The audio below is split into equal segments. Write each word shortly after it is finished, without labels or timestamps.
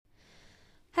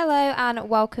and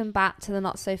welcome back to the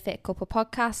Not So Fit Couple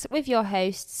podcast with your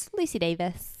hosts, Lucy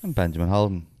Davis. And Benjamin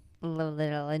Holden.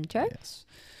 Little intro. Yes.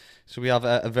 So we have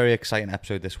a very exciting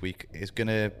episode this week. It's going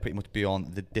to pretty much be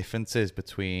on the differences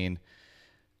between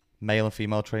male and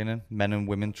female training, men and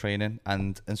women training,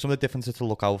 and some of the differences to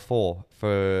look out for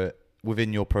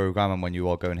within your program and when you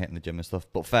are going hitting the gym and stuff.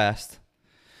 But first,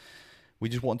 we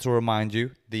just want to remind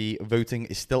you, the voting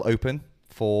is still open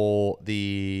for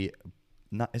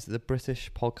is it the British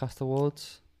Podcast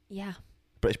Awards? Yeah.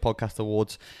 British Podcast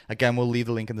Awards. Again, we'll leave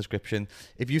the link in the description.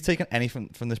 If you've taken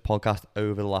anything from this podcast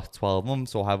over the last 12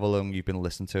 months or however long you've been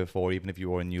listening to it for, even if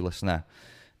you are a new listener,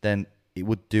 then it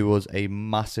would do us a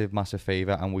massive, massive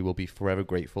favour, and we will be forever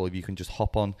grateful if you can just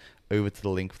hop on over to the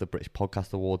link for the British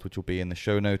Podcast Awards, which will be in the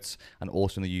show notes and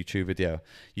also in the YouTube video.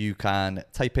 You can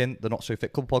type in the Not So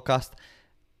Fit Couple podcast,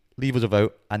 leave us a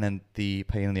vote, and then the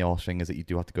pain in the arse thing is that you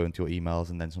do have to go into your emails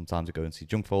and then sometimes go into your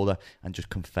junk folder and just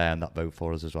confirm that vote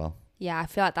for us as well. Yeah, I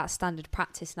feel like that's standard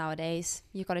practice nowadays.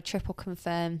 You've got to triple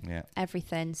confirm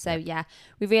everything. So yeah,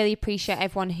 we really appreciate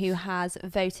everyone who has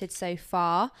voted so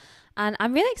far. And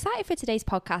I'm really excited for today's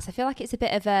podcast. I feel like it's a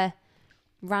bit of a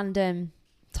random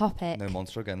topic. No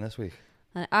monster again this week.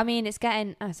 I mean, it's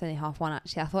only 1:30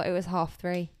 actually. I thought it was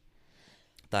 3:30.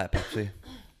 Diet Pepsi.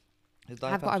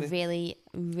 I've got a really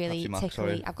Max,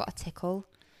 tickly. I've got a tickle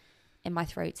in my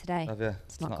throat today. Have you?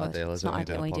 It's not good. Ideal, it's not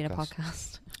ideal when you're doing a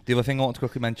podcast. The other thing I want to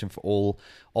quickly mention for all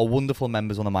our wonderful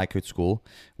members on the My Coach School,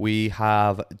 we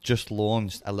have just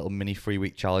launched a little mini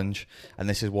 3-week challenge, and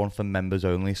this is one for members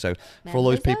only. So for all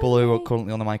those people who are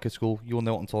currently on the My Coach School, you'll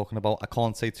know what I'm talking about. I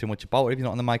can't say too much about it if you're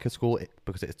not on the My Coach School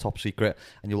because it's top secret,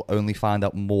 and you'll only find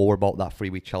out more about that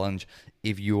 3-week challenge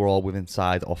if you are all within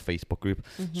inside our Facebook group.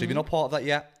 Mm-hmm. So if you're not part of that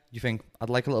yet, you think, I'd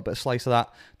like a little bit of slice of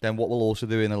that, then what we'll also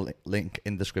do in a link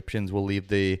in descriptions, we'll leave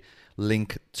the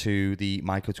link to the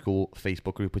My Coach School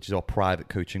Facebook group, which is our private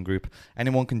coaching group.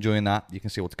 Anyone can join that. You can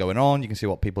see what's going on. You can see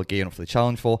what people are gearing up for the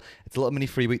challenge for. It's a little mini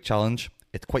 3-week challenge.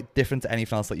 It's quite different to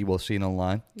anything else that you will see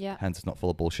online. Yeah. Hence, it's not full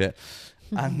of bullshit.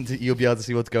 And you'll be able to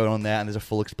see what's going on there. And there's a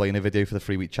full explainer video for the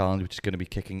 3-week challenge, which is going to be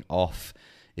kicking off.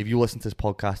 If you listen to this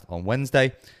podcast on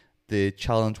Wednesday, the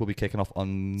challenge will be kicking off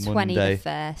on Monday.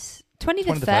 21st.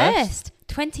 21st.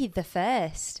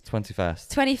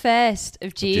 21st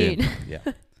of June. Yeah.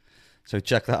 So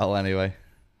check that out anyway.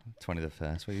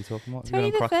 21st. What are you talking about?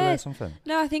 21st. Or something?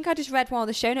 No, I think I just read one of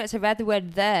the show notes. I read the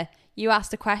word there. You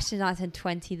asked a question and I said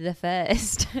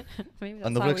 21st.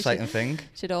 Another exciting thing.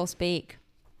 Should all speak.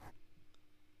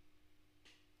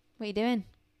 What are you doing?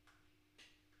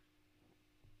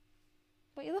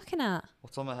 What are you looking at?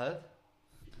 What's on my head?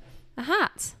 A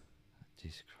hat.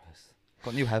 Jesus Christ.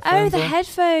 Got new headphones. Oh, the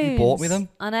headphones. You bought me them?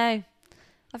 I know.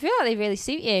 I feel like they really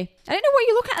suit you. I don't know what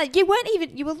you look at.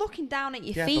 You were looking down at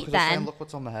your feet then. Saying, look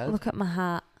what's on my head. Look at my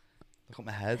hat. Look at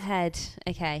my head. Head.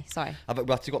 Okay, sorry. We've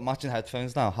actually got matching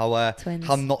headphones now. How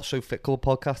Not So Fit Club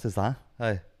podcast is that?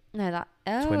 Hey. No, that.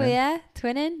 Oh, Twinning. Yeah.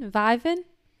 Twinning. Vibing.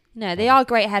 No, they are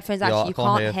great headphones. Actually, you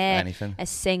can't hear anything. A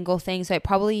single thing. So it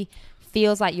probably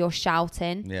feels like you're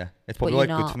shouting. Yeah. It's probably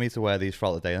good for me to wear these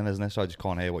throughout the day, isn't it? So I just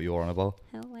can't hear what you're on about.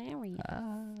 Hilarious.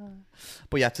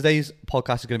 But yeah, today's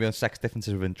podcast is going to be on sex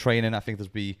differences within training. I think this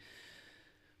will be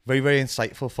very, very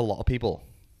insightful for a lot of people.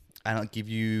 And I'll give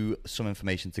you some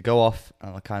information to go off,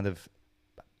 and I'll kind of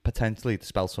potentially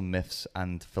dispel some myths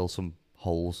and fill some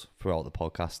holes throughout the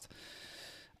podcast.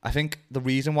 I think the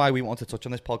reason why we want to touch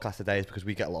on this podcast today is because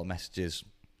we get a lot of messages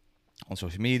on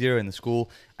social media, in the school,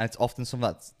 and it's often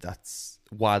something that's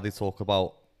widely talked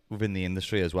about within the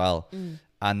industry as well.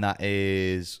 And that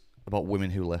is about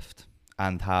women who lift,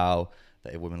 and how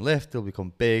that if women lift, they'll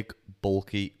become big,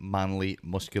 bulky, manly,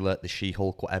 muscular, the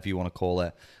She-Hulk, whatever you want to call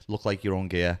it, look like your own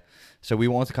gear. So we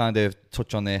want to kind of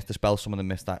touch on this, dispel some of the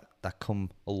myths that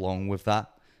come along with that,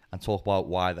 and talk about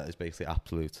why that is basically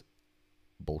absolute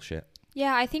bullshit.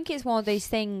 Yeah, I think it's one of those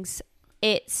things.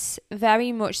 It's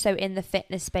very much so in the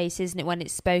fitness space, isn't it? When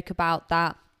it spoke about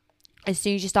that, as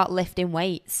soon as you start lifting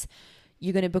weights,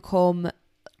 you're going to become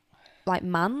like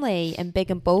manly and big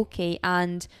and bulky,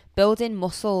 and building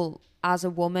muscle as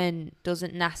a woman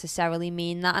doesn't necessarily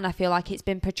mean that. And I feel like it's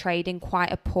been portrayed in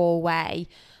quite a poor way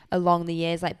along the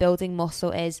years. Like, building muscle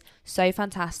is so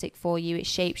fantastic for you. It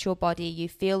shapes your body. You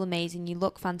feel amazing. You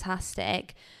look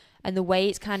fantastic. And the way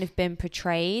it's kind of been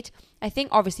portrayed, I think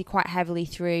obviously quite heavily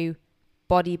through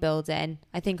bodybuilding.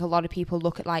 I think a lot of people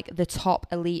look at like the top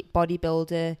elite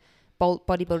bodybuilders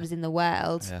in the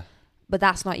world. Yeah. But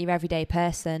that's not your everyday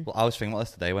person. Well, I was thinking about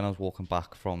this today when I was walking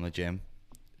back from the gym,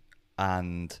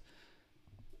 and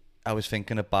I was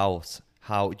thinking about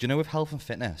how, do you know, with health and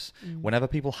fitness, whenever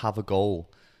people have a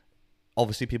goal,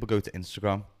 obviously people go to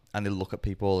Instagram and they look at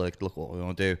people like, look what we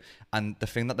want to do, and the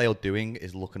thing that they are doing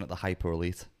is looking at the hyper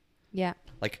elite. Yeah.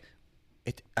 Like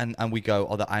it, and we go,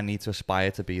 oh, that I need to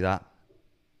aspire to be that.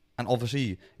 And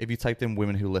obviously, if you typed in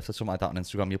women who lift or something like that on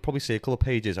Instagram, you'll probably see a couple of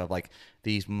pages of like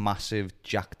these massive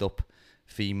jacked up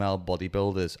female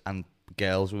bodybuilders and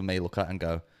girls we may look at and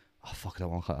go, oh fuck, I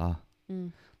don't want to look at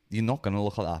that. You're not going to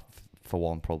look at that for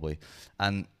one, probably.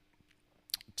 And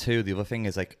two, the other thing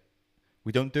is like,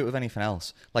 we don't do it with anything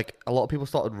else. Like a lot of people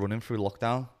started running through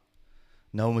lockdown.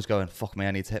 No one was going, fuck me,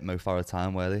 I need to hit Mo Farah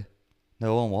time, were they?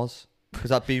 No one was. Because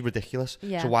that'd be ridiculous.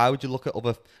 Yeah. So why would you look at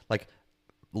other like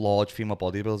large female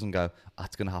bodybuilders and go,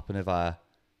 that's going to happen if I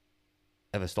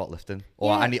ever start lifting,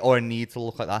 or I need to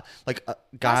look like that. Like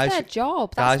guys, that's their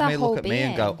job. Guys that's may their look at whole me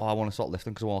and go, being. oh, I want to start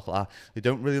lifting because I want to look like that. They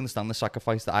don't really understand the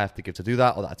sacrifice that I have to give to do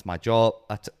that, or that's my job.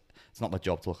 It's not my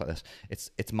job to look like this.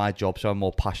 It's my job, so I'm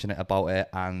more passionate about it,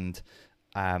 and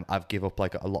I've give up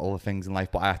like a lot of other things in life,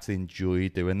 but I actually enjoy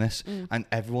doing this. And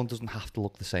everyone doesn't have to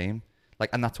look the same. Like,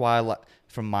 and that's why,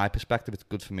 from my perspective, it's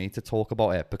good for me to talk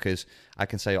about it, because I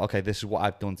can say, okay, this is what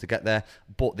I've done to get there,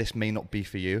 but this may not be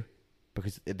for you,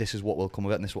 because this is what will come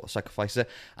of it, and this is what sacrifices it.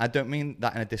 I don't mean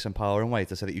that in a disempowering way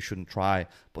to say that you shouldn't try,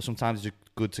 but sometimes it's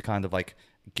good to kind of like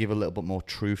give a little bit more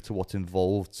truth to what's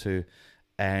involved to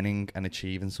earning and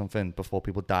achieving something before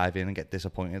people dive in and get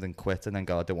disappointed and quit and then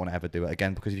go, I don't want to ever do it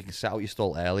again. Because if you can set out your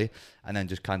stall early and then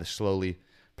just kind of slowly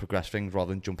progress things rather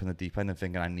than jump in the deep end and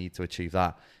thinking I need to achieve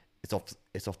that,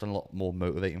 it's often a lot more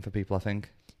motivating for people, I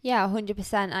think. Yeah,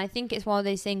 100%. I think it's one of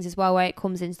those things as well where it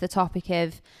comes into the topic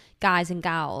of guys and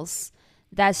gals.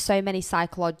 There's so many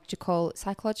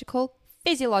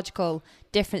physiological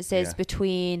differences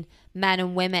between men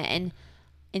and women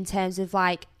in terms of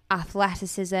like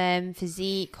athleticism,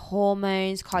 physique,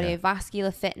 hormones,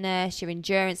 cardiovascular fitness, your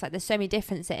endurance. Like there's so many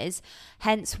differences.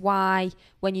 Hence why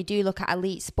when you do look at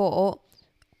elite sport,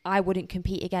 I wouldn't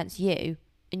compete against you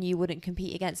and you wouldn't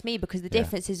compete against me because the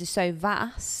differences are so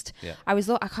vast. Yeah. I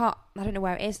don't know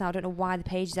where it is now. I don't know why the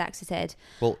page is exited.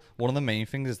 Well, one of the main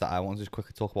things is that I want to just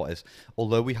quickly talk about is,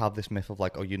 although we have this myth of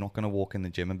like, oh, you're not going to walk in the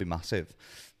gym and be massive,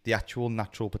 the actual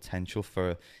natural potential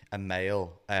for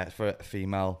for a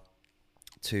female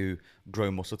to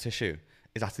grow muscle tissue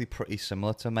is actually pretty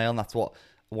similar to a male. And that's what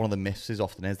one of the myths is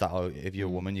often is, that, oh, if you're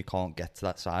a woman, you can't get to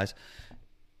that size.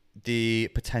 The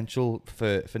potential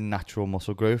for natural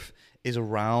muscle growth is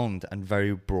around and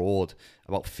very broad,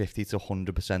 about 50 to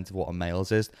 100% of what a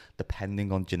male's is,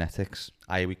 depending on genetics.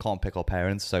 We can't pick our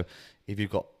parents, so if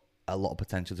you've got a lot of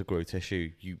potential to grow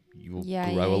tissue, you will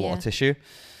grow a lot of tissue.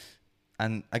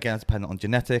 And again, it's dependent on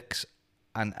genetics,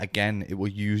 and again, it will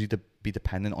usually be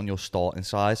dependent on your starting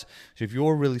size. So if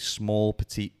you're a really small,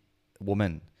 petite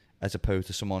woman, as opposed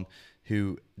to someone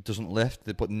who doesn't lift,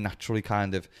 but naturally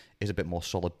kind of is a bit more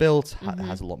solid built,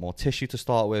 has a lot more tissue to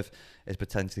start with, is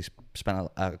potentially spent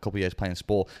a couple of years playing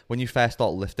sport. When you first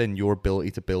start lifting, your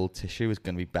ability to build tissue is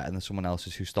going to be better than someone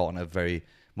else's who's starting at a very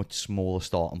much smaller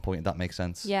starting point, if that makes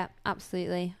sense. Yeah,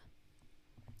 absolutely.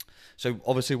 So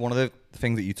obviously one of the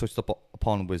things that you touched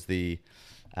upon was the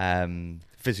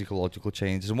physiological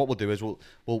changes. And what we'll do is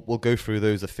we'll go through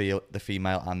those, the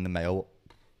female and the male.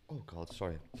 Oh God,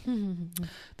 sorry.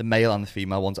 The male and the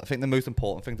female ones. I think the most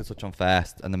important thing to touch on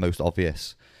first, and the most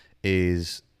obvious,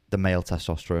 is the male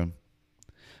testosterone,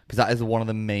 because that is one of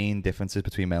the main differences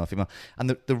between male and female. And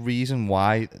the reason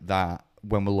why that,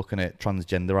 when we're looking at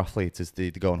transgender athletes, is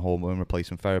they go on hormone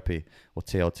replacement therapy, or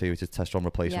TRT, which is testosterone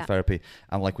replacement therapy.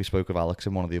 And like we spoke with Alex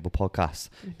in one of the other podcasts,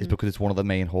 is because it's one of the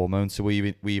main hormones. So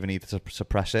we even need to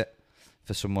suppress it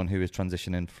for someone who is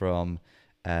transitioning from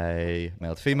a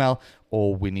male to female,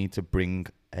 or we need to bring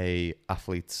a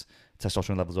athlete's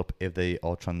testosterone levels up if they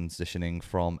are transitioning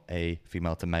from a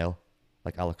female to male,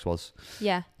 like Alex was.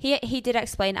 Yeah, he did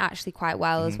explain actually quite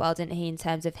well as well, didn't he, in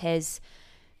terms of his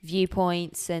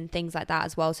viewpoints and things like that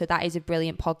as well. So that is a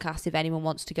brilliant podcast if anyone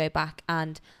wants to go back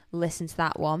and listen to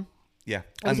that one. Yeah,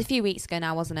 it was a few weeks ago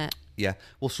now, wasn't it? Yeah.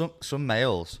 Well, some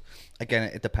males, again,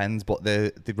 it depends, but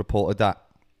they reported that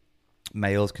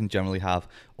males can generally have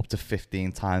up to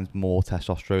 15 times more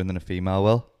testosterone than a female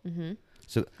will.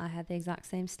 So I had the exact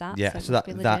same stat. Yeah, so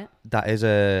that is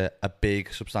a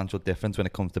big substantial difference when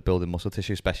it comes to building muscle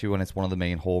tissue, especially when it's one of the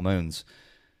main hormones.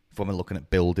 When we're looking at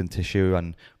building tissue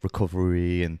and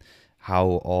recovery and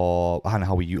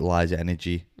how we utilize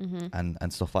energy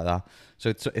and stuff like that. So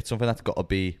it's something that's got to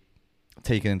be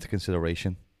taken into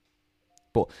consideration.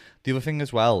 But the other thing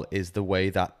as well is the way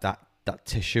that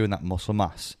tissue and that muscle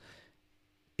mass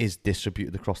is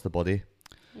distributed across the body.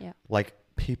 Yeah. Like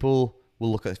people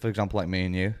will look at, for example, like me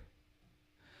and you,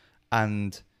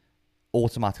 and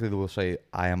automatically they will say,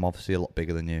 I am obviously a lot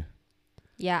bigger than you.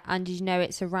 Yeah, and did you know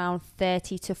it's around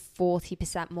 30 to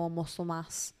 40% more muscle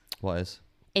mass? What is?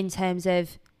 In terms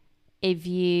of if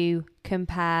you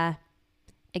compare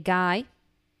a guy,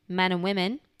 men and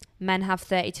women, men have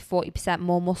 30 to 40%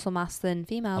 more muscle mass than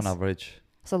females. On average.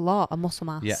 It's a lot of muscle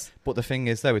mass. Yeah, but the thing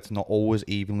is, though, it's not always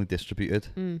evenly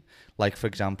distributed. Like, for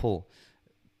example,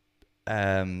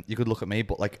 you could look at me,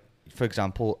 but like, for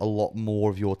example, a lot more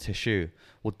of your tissue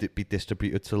would be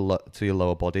distributed to your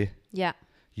lower body. Yeah.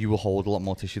 You will hold a lot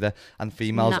more tissue there, and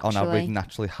females on average Naturally.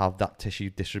 naturally have that tissue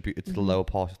distributed to the lower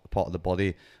part of the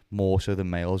body more so than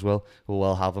males will, who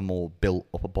will have a more built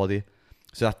upper body.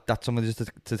 So that's something just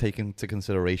to take into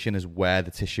consideration, is where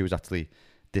the tissue is actually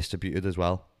distributed as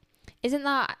well. Isn't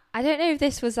that, I don't know if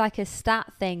this was like a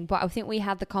stat thing, but I think we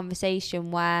had the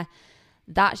conversation where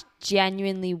that's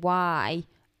genuinely why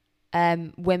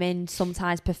women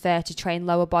sometimes prefer to train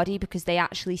lower body, because they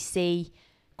actually see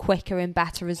quicker and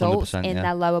better results in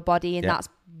their lower body, and that's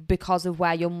because of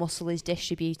where your muscle is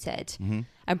distributed.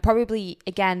 And probably,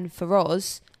 again, for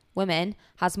us, women,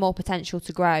 has more potential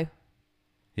to grow.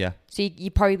 Yeah. So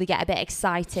you probably get a bit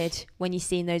excited when you're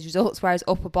seeing those results, whereas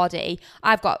upper body,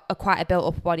 I've got quite a built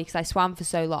upper body because I swam for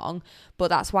so long, but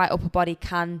that's why upper body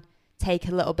can take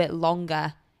a little bit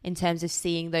longer in terms of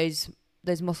seeing those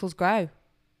muscles grow,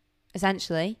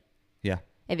 essentially. Yeah.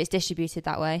 If it's distributed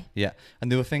that way. Yeah. And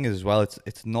the other thing is as well,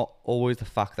 it's not always the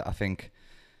fact that I think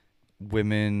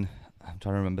women, I'm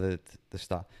trying to remember the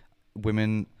stat,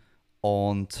 women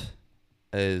aren't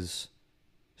as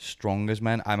strong as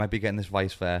men. I might be getting this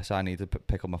vice versa. I need to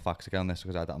pick up my facts again on this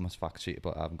because I don't have my fact sheet,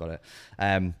 but I haven't got it.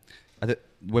 I think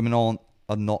women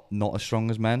are not as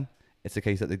strong as men. It's the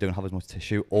case that they don't have as much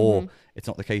tissue, or it's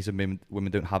not the case of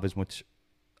women don't have as much,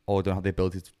 or don't have the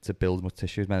ability to build much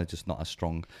tissue as men. Are just not as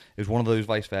strong. It was one of those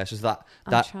vice versa.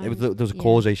 There was a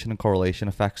causation and correlation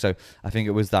effect. So I think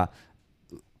it was that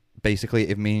basically,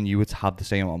 if me and you were to have the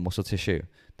same amount of muscle tissue,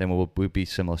 then we'd be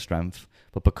similar strength.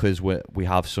 But because we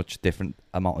have such different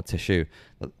amount of tissue,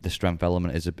 the strength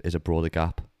element is a broader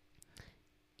gap.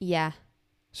 Yeah.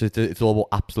 So it's all about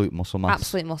absolute muscle mass.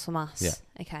 Absolute muscle mass.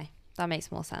 Yeah. Okay, that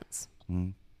makes more sense.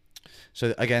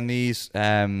 So again, these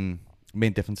main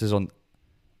differences are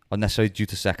necessarily due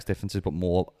to sex differences, but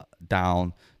more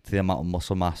down to the amount of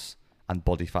muscle mass and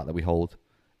body fat that we hold.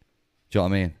 Do you know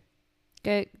what I mean?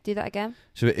 Go do that again.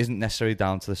 So it isn't necessarily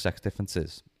down to the sex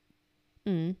differences.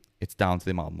 It's down to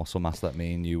the amount of muscle mass that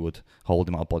me and you would hold,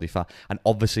 the amount of body fat. And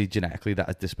obviously, genetically, that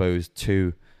is disposed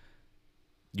to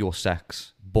your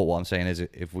sex. But what I'm saying is,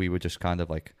 if we were just kind of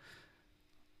like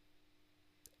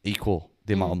equal,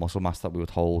 the amount of muscle mass that we would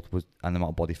hold and the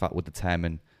amount of body fat would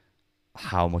determine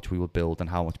how much we would build and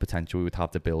how much potential we would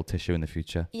have to build tissue in the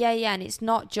future. Yeah, and it's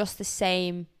not just the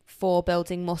same for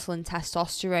building muscle and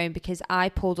testosterone, because I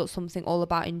pulled up something all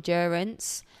about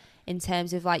endurance. In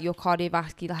terms of like your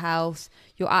cardiovascular health,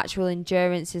 your actual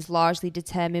endurance is largely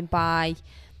determined by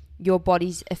your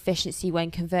body's efficiency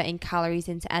when converting calories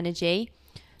into energy.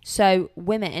 So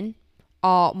women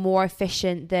are more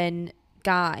efficient than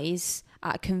guys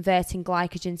at converting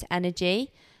glycogen to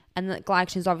energy. And that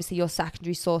glycogen is obviously your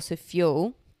secondary source of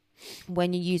fuel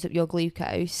when you use up your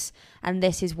glucose. And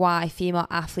this is why female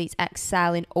athletes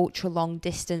excel in ultra long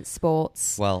distance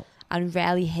sports and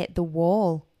rarely hit the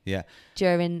wall. Yeah.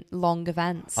 During long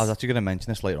events. I was actually going to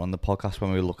mention this later on in the podcast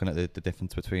when we were looking at the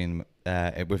difference between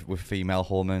with female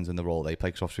hormones and the role they play,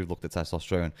 because obviously we've looked at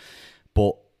testosterone.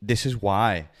 But this is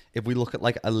why, if we look at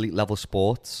like elite level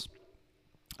sports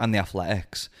and the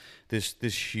athletics, there's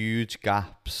huge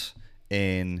gaps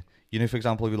in, you know, for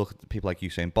example, if we look at people like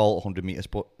Usain Bolt, 100-meter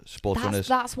sports runners.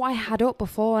 That's why I had up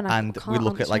before. And we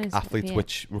look at like athletes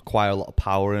which require a lot of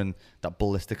power and that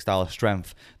ballistic style of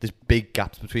strength. There's big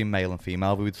gaps between male and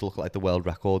female. We would look at like the world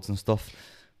records and stuff.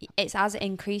 It's as it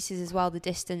increases as well, the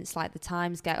distance, like the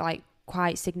times get like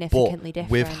quite significantly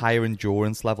different. With higher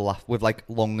endurance level, with like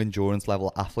long endurance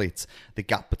level athletes, the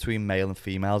gap between male and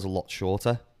female is a lot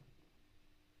shorter.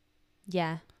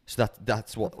 Yeah. So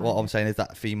that's what I'm saying is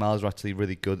that females are actually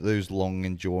really good at those long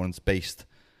endurance based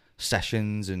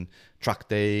sessions and track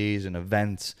days and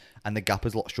events, and the gap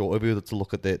is a lot shorter. If we were to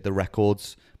look at the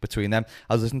records between them,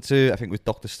 I was listening to, I think it was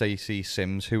Dr. Stacey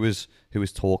Sims who was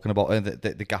talking about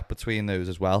the gap between those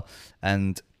as well,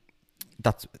 and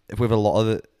that's with a lot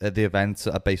of the events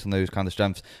that are based on those kind of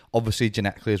strengths. Obviously,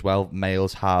 genetically as well,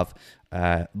 males have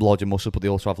larger muscles, but they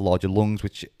also have larger lungs,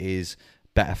 which is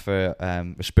better for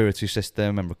respiratory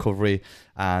system and recovery,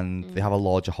 and they have a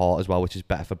larger heart as well, which is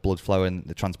better for blood flow and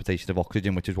the transportation of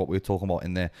oxygen, which is what we were talking about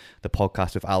in the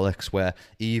podcast with Alex, where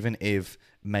even if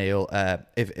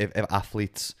if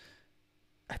athletes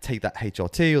take that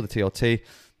HRT or the TRT,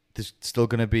 there's still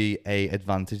going to be a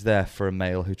advantage there for a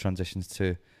male who transitions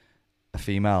to a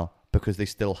female because they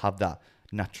still have that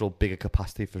natural bigger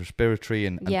capacity for respiratory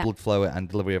and blood flow and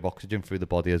delivery of oxygen through the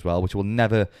body as well, which will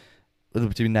never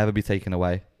be taken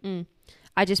away.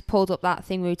 I just pulled up that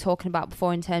thing we were talking about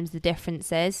before in terms of the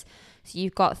differences. So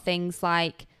you've got things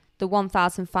like the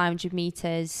 1,500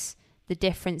 meters. The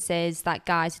difference is that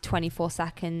guys are 24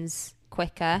 seconds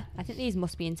quicker. I think these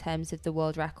must be in terms of the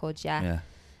world records. Yeah.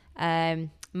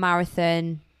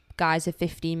 Marathon, guys are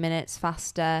 15 minutes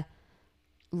faster.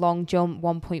 Long jump,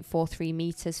 1.43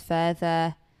 meters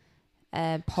further.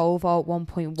 Pole vault,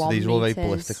 1.1 so these are all very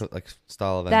ballistic like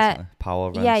style events,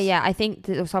 power events. Yeah. I think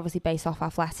that it was obviously based off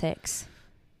athletics.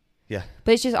 Yeah.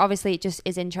 But it's just obviously it just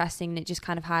is interesting and it just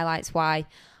kind of highlights why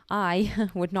I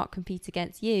would not compete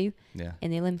against you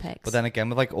in the Olympics. But then again,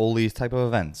 with like all these type of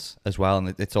events as well,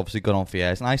 and it's obviously gone on for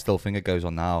years, and I still think it goes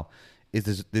on now,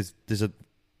 is there's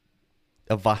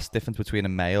a vast difference between a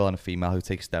male and a female who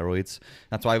takes steroids.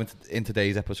 That's why in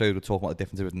today's episode we're talking about the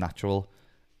difference with natural,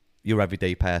 your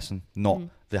everyday person, not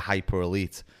the hyper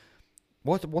elite.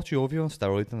 What's your view on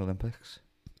steroids in the Olympics?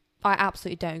 I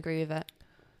absolutely don't agree with it.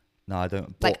 No, I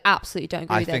don't. Like, absolutely don't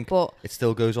agree with it. But it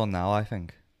still goes on now, I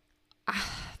think.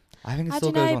 I think it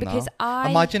still goes on because now.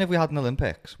 Imagine if we had an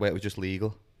Olympics where it was just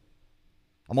legal.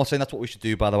 I'm not saying that's what we should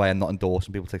do, by the way. I'm not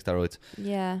endorsing people to take steroids.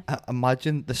 Yeah.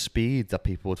 Imagine the speed that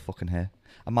people would fucking hit.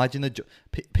 Imagine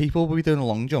people would be doing a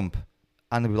long jump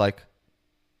and they'd be like,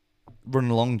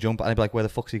 running a long jump, and they'd be like, where the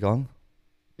fuck's he gone?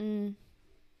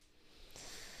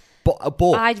 But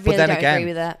I really don't agree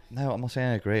with it. No, I'm not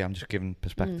saying I agree. I'm just giving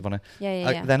perspective on it.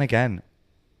 Yeah. Then again,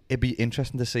 it'd be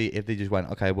interesting to see if they just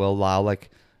went, okay, we'll allow like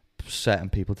certain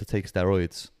people to take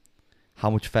steroids. How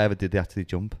much further did they actually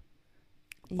jump?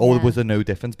 Or was there no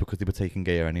difference because they were taking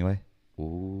gear anyway?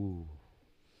 Ooh.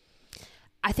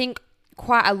 I think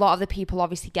quite a lot of the people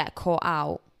obviously get caught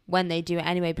out when they do it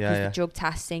anyway because the drug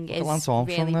testing is Lance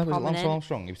Armstrong, really prominent. Lance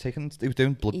Armstrong. He was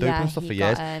doing blood doping and stuff for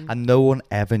years, and no one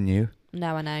ever knew.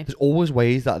 No, I know. There's always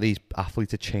ways that these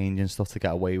athletes are changing stuff to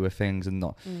get away with things and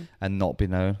not be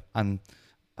known. And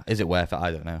is it worth it?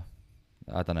 I don't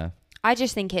know. I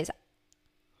just think it's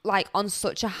like on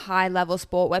such a high level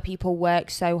sport where people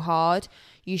work so hard,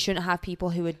 you shouldn't have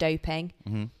people who are doping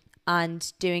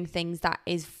and doing things that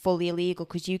is fully illegal,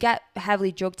 because you get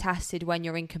heavily drug tested when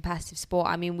you're in competitive sport.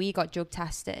 I mean, we got drug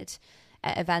tested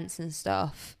at events and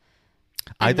stuff.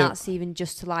 And that's even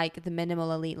just to like the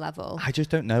minimal elite level. I just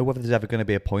don't know whether there's ever going to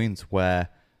be a point where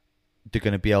they're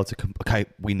going to be able to... okay,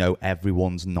 we know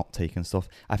everyone's not taking stuff.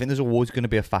 I think there's always going to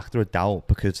be a factor of doubt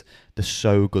because they're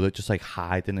so good at just like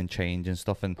hiding and changing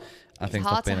stuff. And I think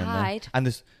it's hard to hide. And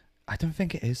there's... I don't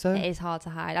think it is though. It is hard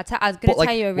to hide. I was going to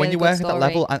tell you a really when you good work story. at that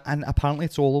level, and apparently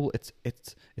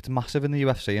it's massive in the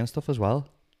UFC and stuff as well.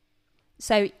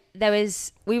 So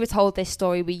we were told this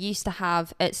story. We used to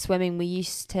have at swimming,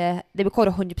 they were called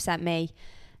 100% Me,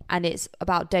 and it's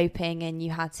about doping, and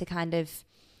you had to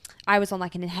I was on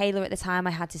like an inhaler at the time.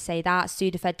 I had to say that,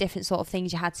 Sudafed, different sort of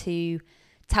things. You had to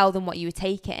tell them what you were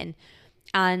taking.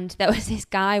 And there was this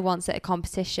guy once at a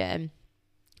competition,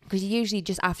 because usually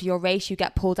just after your race, you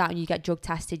get pulled out and you get drug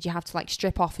tested. You have to like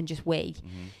strip off and just wee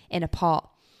in a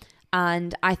pot.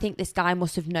 And I think this guy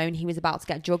must have known he was about to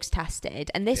get drugs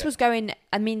tested. And this was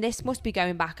this must be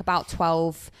going back about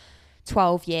 12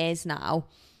 years now,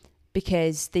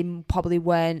 because they probably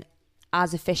weren't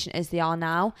as efficient as they are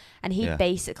now. And he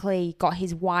basically got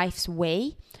his wife's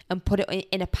wee and put it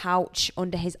in a pouch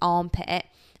under his armpit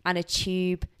and a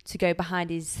tube to go behind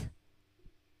his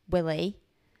willy,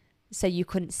 so you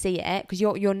couldn't see it, because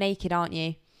you're naked, aren't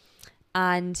you?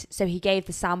 And so he gave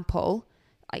the sample,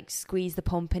 like squeezed the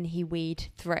pump, and he weed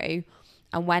through.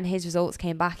 And when his results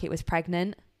came back, it was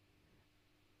pregnant,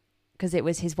 because it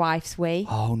was his wife's wee.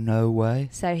 Oh, no way.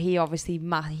 So he obviously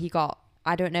he got...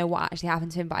 I don't know what actually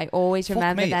happened to him, but I always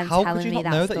remember them telling me that story. How could you not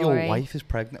know that your wife is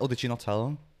pregnant? Or did she not tell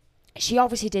him? She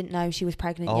obviously didn't know she was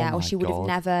pregnant yet, or she would have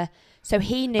never... So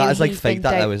he knew... That is like fake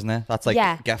that though, isn't it? That's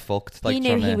like get fucked. Like, he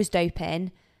knew he was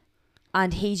doping,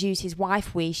 and he's used his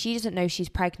wife wee. She doesn't know she's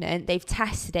pregnant. They've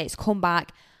tested it. It's come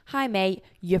back. Hi, mate,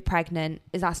 you're pregnant.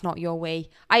 That's not your wee.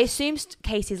 I assume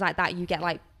cases like that, you get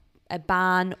like a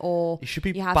ban, or you should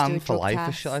be you have banned for life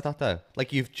or shit like that though.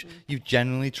 Like you've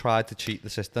genuinely tried to cheat the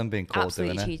system, being caught doing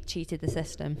it. Absolutely cheated the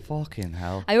system. Fucking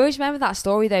hell. I always remember that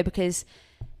story though, because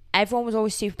everyone was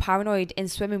always super paranoid in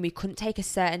swimming. We couldn't take a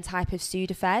certain type of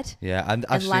Sudafed. Yeah, and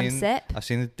I've seen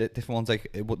the different ones. Like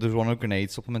there was one of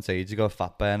grenade supplements ages ago, a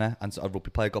fat burner, and a rugby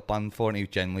player got banned for it, and he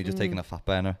was genuinely just taking a fat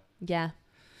burner. Yeah.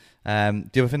 The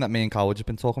other thing that me and Carl have just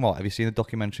been talking about, have you seen the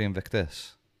documentary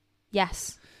Invictus?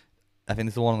 Yes. I think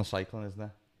it's the one on the cycling, isn't it?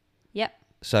 Yep.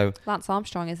 So Lance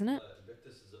Armstrong, isn't it?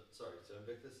 Invictus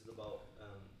is about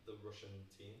the Russian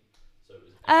team. So it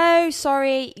was Oh,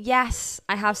 sorry. Yes,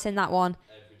 I have seen that one.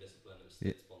 every discipline. It was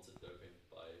state-sponsored doping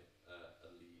by a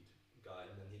lead guy,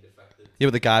 and then he defected. Yeah,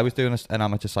 but the guy was doing an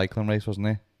amateur cycling race, wasn't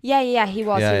he? Yeah, he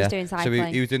was. He was doing cycling.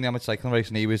 So he was doing the amateur cycling race,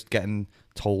 and he was getting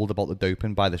told about the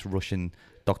doping by this Russian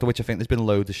doctor, which I think there's been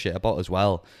loads of shit about as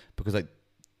well, because like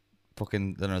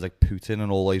fucking, I don't know, like Putin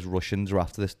and all these Russians are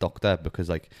after this doctor because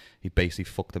like he basically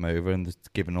fucked them over and was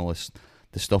giving all this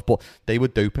stuff. But they were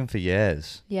doping for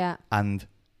years. Yeah. And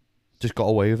just got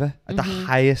away with it at the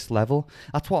highest level.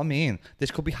 That's what I mean. This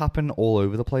could be happening all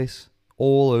over the place.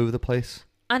 All over the place.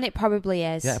 And it probably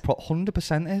is. Yeah,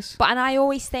 100% is. But, and I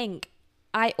always think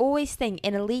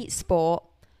in elite sport,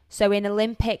 so in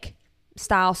Olympic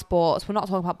style sports, we're not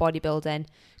talking about bodybuilding,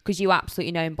 because you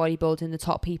absolutely know in bodybuilding the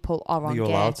top people are on You're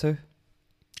gear. allowed to.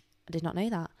 I did not know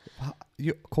that.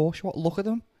 Of course you are. Look at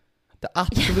them. The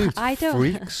absolute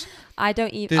freaks. I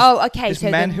don't even... There's so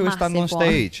men the who are standing on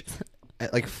stage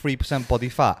at like 3% body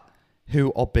fat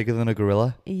who are bigger than a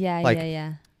gorilla.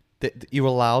 Yeah. You're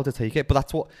allowed to take it, but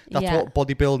that's what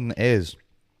bodybuilding is.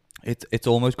 It's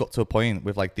almost got to a point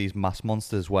with like these mass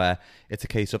monsters where it's a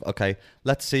case of, okay,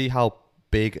 let's see how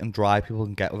big and dry people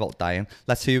can get without dying.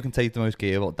 Let's see who can take the most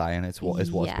gear without dying. It's what it's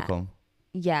become.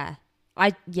 Yeah.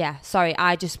 I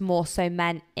just more so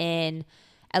meant in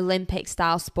Olympic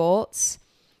style sports,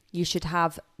 you should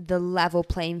have the level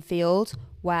playing field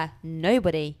where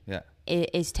nobody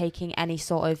is taking any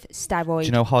sort of steroid. Do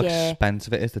you know how gear.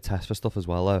 expensive it is to test for stuff as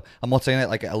well, though? I'm not saying that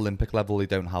like at Olympic level they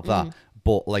don't have that,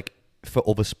 but like for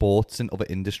other sports and other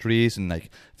industries and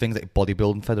like things like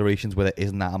bodybuilding federations where there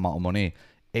isn't that amount of money,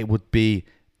 it would be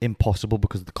impossible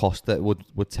because of the cost that it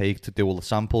would take to do all the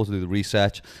samples, to do the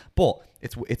research. But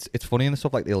it's funny in the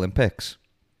stuff like the Olympics.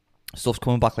 Stuff's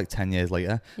coming back like 10 years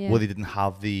later where they didn't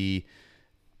have the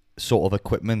sort of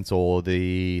equipment or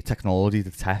the technology to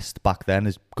test back then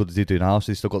as good as they do now.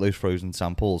 So they still got those frozen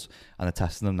samples and they're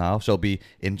testing them now. So it'll be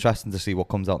interesting to see what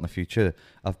comes out in the future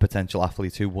of potential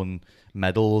athletes who won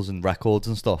medals and records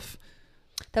and stuff.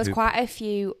 There was quite a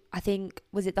few, I think,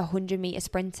 was it the 100-meter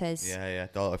sprinters? Yeah.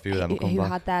 A few of them who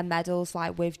had their medals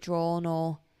like withdrawn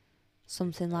or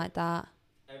something like that.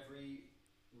 Every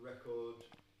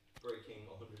record-breaking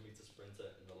 100-meter sprinter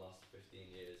in the last 15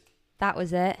 years. That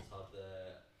was it.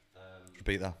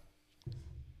 Repeat that.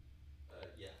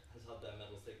 Has had their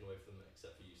medals taken away from them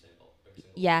except for Usain Bolt.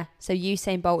 Yeah, so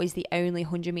Usain Bolt is the only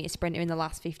 100-meter sprinter in the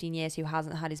last 15 years who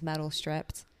hasn't had his medal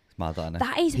stripped. It's mad, isn't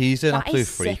it? He's an absolute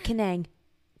freak. Sickening.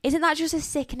 Isn't that just a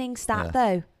sickening stat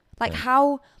though? Like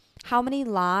how many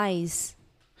lies?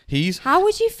 How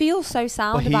would you feel so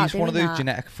sound about doing that? He's one of those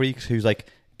genetic freaks who's like,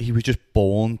 he was just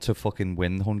born to fucking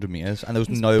win 100 meters, and there was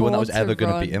no one that was ever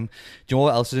going to beat him. Do you know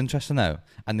what else is interesting now?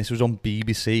 And this was on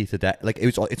BBC today. Like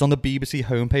it's on the BBC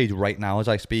homepage right now as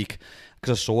I speak,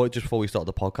 because I saw it just before we started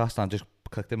the podcast, and I just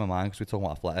clicked in my mind because we're talking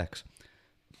about athletics.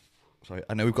 Sorry,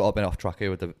 I know we've got a bit off track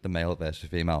here with the male versus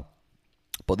female,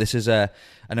 but this is an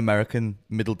American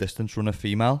middle distance runner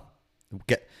female,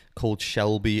 called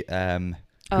Shelby Houlihan.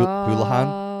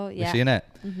 Yeah. You seen it?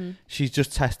 Mm-hmm. She's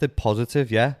just tested positive,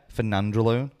 for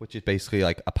nandrolone, which is basically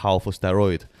like a powerful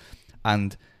steroid,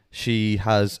 and she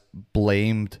has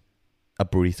blamed a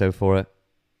burrito for it.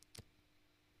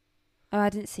 Oh, I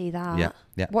didn't see that.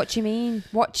 Yeah. What do you mean?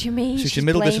 So she's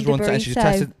middle distance runner, and she's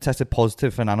tested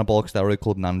positive for an anabolic steroid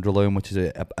called nandrolone, which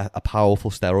is a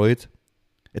powerful steroid.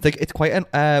 It's quite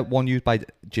one used by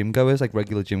gym goers, like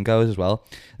regular gym goers as well.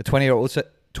 The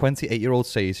 28-year-old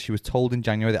says she was told in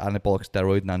January that anabolic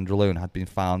steroid nandrolone had been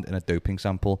found in a doping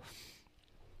sample.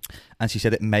 And she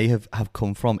said it may have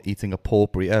come from eating a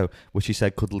pork burrito, which she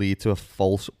said could lead to a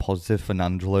false positive for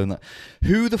nandrolone.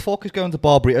 Who the fuck is going to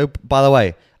bar burrito, by the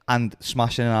way, and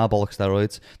smashing in anabolic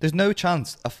steroids? There's no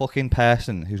chance a fucking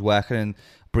person who's working in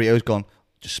burritos gone,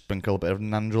 just sprinkle a bit of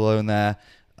nandrolone there,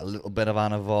 a little bit of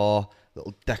Anavor, a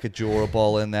little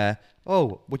Decadurable in there.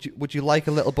 Oh, would you like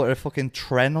a little bit of fucking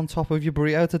Tren on top of your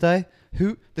burrito today?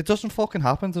 That doesn't fucking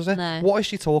happen, does it? No. What is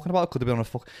she talking about? It could have been on a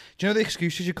fuck. Do you know the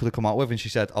excuses you could have come out with? And she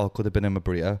said, "Oh, it could have been in my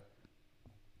burrito."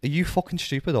 Are you fucking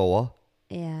stupid or what?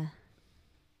 Yeah.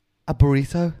 A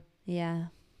burrito. Yeah,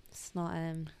 it's not.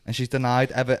 And she's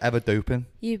denied ever doping.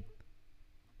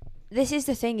 This is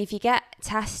the thing. If you get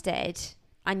tested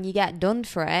and you get done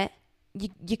for it,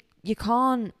 you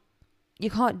can't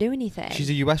do anything. She's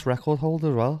a US record holder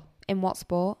as well. In what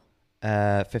sport?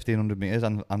 1,500 meters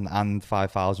and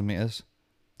 5,000 meters.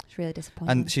 It's really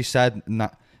disappointing. And she said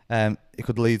it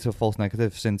could lead to a false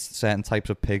negative since certain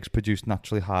types of pigs produce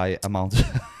naturally high amounts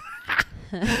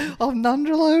of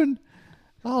nandrolone.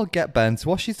 Oh, get bent.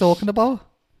 What's she talking about?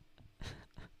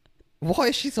 What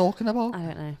is she talking about?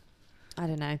 I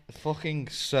don't know. Fucking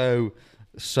so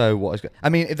what is... I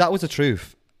mean, if that was the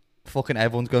truth, fucking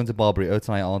everyone's going to bar burrito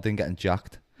tonight, aren't they, and getting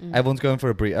jacked. Everyone's going for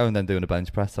a burrito and then doing a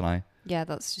bench press tonight. Yeah,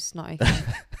 that's just not okay.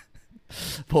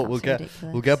 But we'll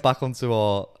get back onto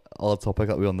our topic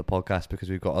that we on the podcast, because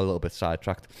we've got a little bit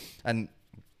sidetracked. And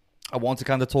I want to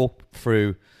kind of talk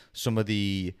through some of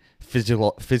the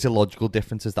physiological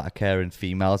differences that occur in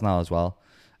females now as well.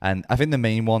 And I think the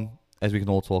main one, as we can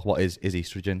all talk about, is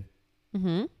estrogen.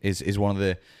 Mm-hmm. Is one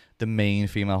of the main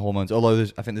female hormones. Although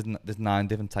I think there's 9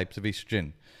 different types of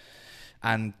estrogen.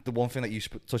 And the one thing that you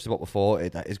touched about before,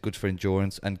 that is good for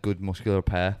endurance and good muscular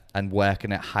repair and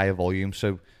working at higher volume.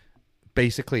 So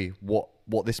basically what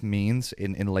this means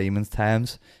in layman's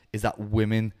terms is that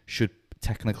women should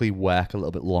technically work a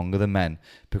little bit longer than men,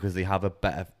 because they have a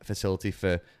better facility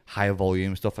for higher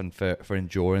volume stuff and for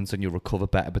endurance, and you'll recover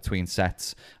better between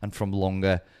sets and from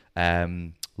longer,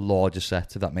 larger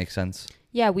sets, if that makes sense.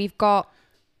 Yeah, we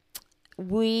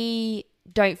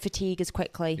don't fatigue as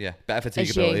quickly. Yeah, better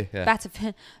fatigability. Yeah.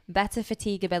 Better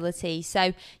fatigability.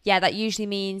 So yeah, that usually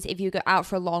means if you go out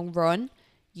for a long run,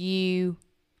 I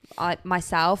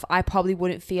probably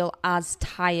wouldn't feel as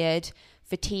tired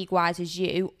fatigue-wise as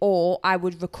you, or I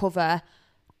would recover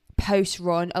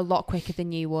post-run a lot quicker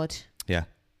than you would. Yeah,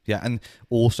 and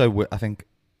also I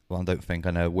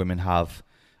know women have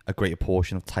a greater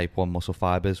portion of type 1 muscle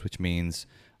fibers, which means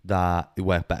that they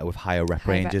work better with higher rep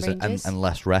ranges. And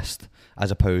less rest, as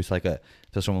opposed to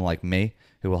to someone like me,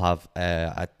 who will have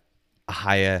a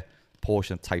higher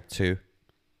portion of type 2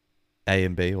 A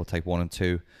and B, or type 1 and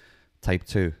 2 type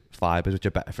 2 fibers, which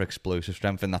are better for explosive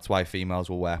strength. And that's why females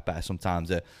will work better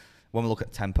sometimes. When we look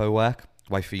at tempo work,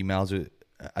 why females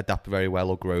adapt very well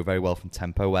or grow very well from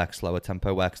tempo work, slower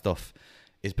tempo work stuff,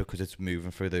 is because it's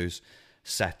moving through those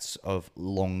sets of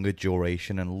longer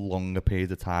duration and longer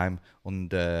periods of time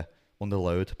under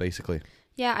load, basically.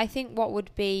 Yeah, I think what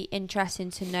would be interesting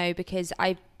to know, because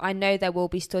I know there will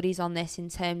be studies on this in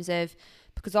terms of,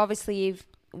 because obviously if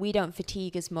we don't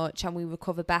fatigue as much and we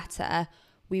recover better,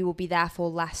 we will be therefore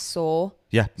less sore.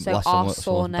 Yeah, so our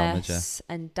soreness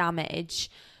and damage.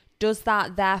 Does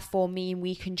that therefore mean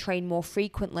we can train more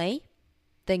frequently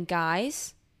than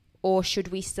guys, or should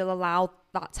we still allow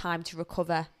that time to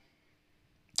recover?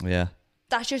 Yeah.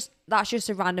 That's just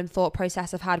a random thought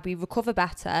process I've had. We recover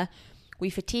better, we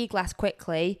fatigue less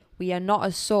quickly, we are not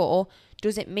as sore.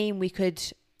 Does it mean we could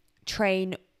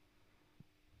train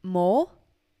more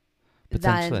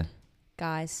than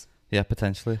guys? Yeah,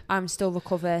 potentially. I'm still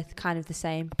recover kind of the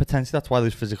same. Potentially, that's why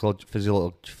those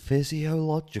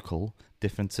physiological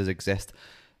differences exist.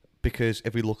 Because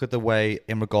if we look at the way,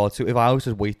 in regard to, if I was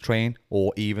to weight train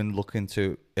or even look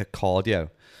into a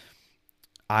cardio,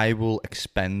 I will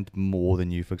expend more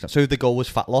than you, for example. So if the goal was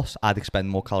fat loss, I'd expend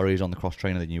more calories on the cross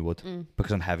trainer than you would,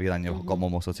 because I'm heavier than you, I've got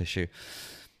more muscle tissue.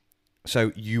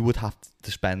 So you would have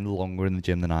to spend longer in the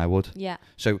gym than I would. Yeah.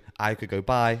 So I could go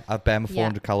by, I've burned my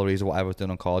 400 calories or whatever I was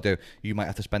doing on cardio. You might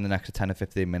have to spend an extra 10 or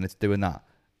 15 minutes doing that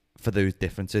for those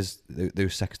differences,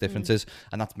 those sex differences.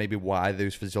 And that's maybe why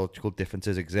those physiological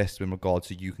differences exist in regards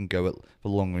to you can go for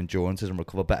longer endurances and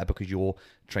recover better, because your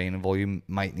training volume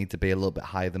might need to be a little bit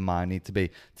higher than mine need to be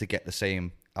to get the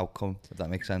same outcome, if that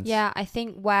makes sense. Yeah, I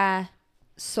think where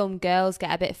some girls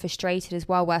get a bit frustrated as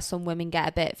well, where some women get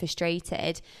a bit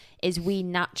frustrated, is we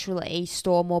naturally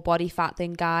store more body fat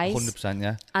than guys. 100%,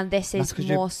 yeah. And this is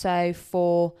more so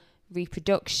for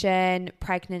reproduction,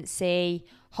 pregnancy,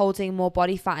 holding more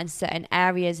body fat in certain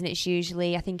areas. And it's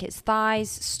usually, I think it's thighs,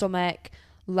 stomach,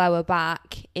 lower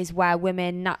back is where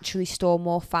women naturally store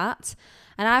more fat.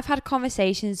 And I've had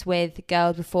conversations with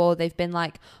girls before. They've been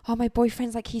like, oh, my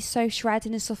boyfriend's like, he's so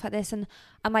shredded and stuff like this. And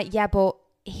I'm like, yeah, but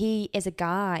he is a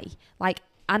guy. Like,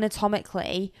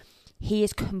 anatomically, he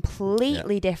is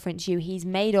completely different to you. He's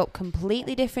made up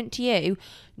completely different to you.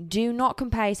 Do not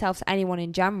compare yourself to anyone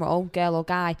in general, girl or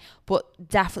guy, but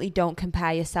definitely don't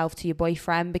compare yourself to your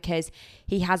boyfriend, because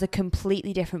he has a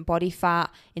completely different body fat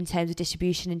in terms of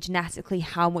distribution and genetically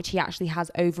how much he actually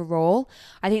has overall.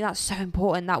 I think that's so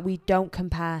important that we don't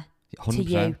compare 100%. To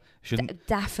you. Shouldn't,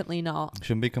 definitely not.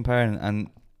 Shouldn't be comparing. And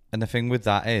the thing with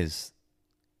that is,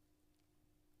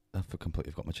 I've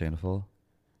completely got my chain of thought.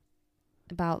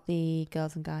 About the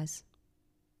girls and guys.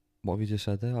 What have you just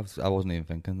said there? I wasn't even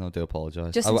thinking. I do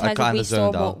apologise. Just in terms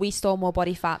of we store more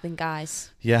body fat than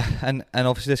guys. Yeah, and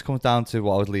obviously this comes down to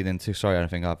what I was leading into. Sorry, I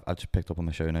think I've just picked up on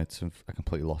my show notes and I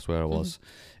completely lost where I was.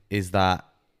 Is that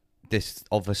this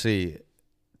obviously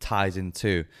ties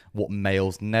into what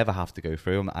males never have to go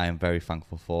through, and I am very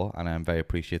thankful for and I am very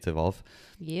appreciative of.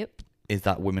 Yep. Is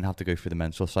that women have to go through the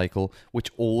menstrual cycle,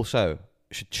 which also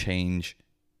should change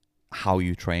how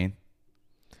you train.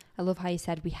 I love how you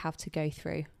said we have to go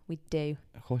through. We do.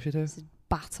 Of course you do. It's a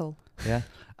battle. Yeah.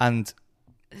 And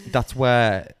that's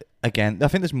where, again, I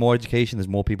think there's more education. There's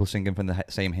more people singing from the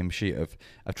same hymn sheet of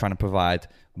trying to provide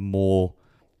more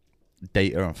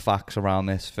data and facts around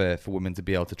this for women to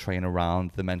be able to train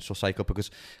around the menstrual cycle,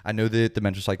 because I know the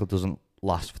menstrual cycle doesn't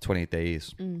last for 28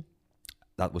 days.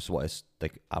 That was what it's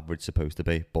like average supposed to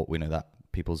be, but we know that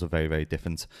people's are very, very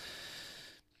different.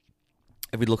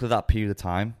 If we look at that period of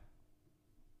time,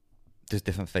 there's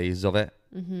different phases of it,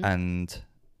 and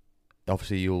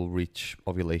obviously you'll reach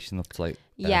ovulation up to like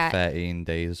 13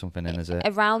 days or something, is it?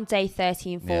 Around day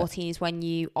 13, 14 is when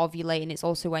you ovulate, and it's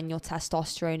also when your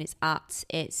testosterone is at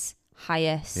its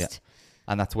highest. Yeah.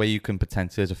 And that's where you can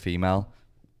potentially, as a female,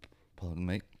 pardon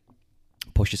me,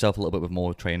 push yourself a little bit with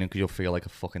more training, because you'll feel like a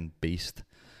fucking beast.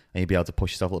 And you'll be able to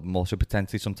push yourself a little bit more. So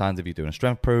potentially sometimes if you're doing a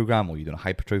strength program or you're doing a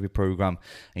hypertrophy program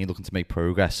and you're looking to make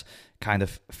progress, kind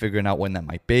of figuring out when that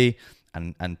might be,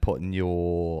 and putting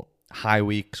your high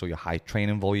weeks or your high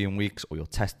training volume weeks or your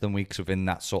testing weeks within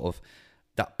that sort of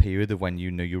that period of when you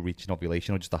know you're reaching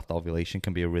ovulation, or just after ovulation,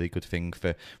 can be a really good thing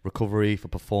for recovery, for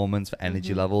performance, for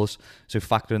energy levels. So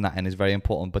factoring that in is very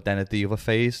important. But then at the other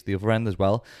phase, the other end as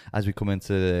well, as we come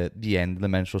into the end of the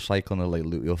menstrual cycle and the late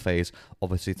luteal phase,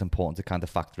 obviously it's important to kind of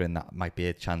factor in that might be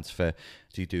a chance for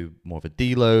to do more of a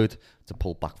deload, to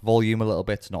pull back volume a little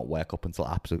bit, to not work up until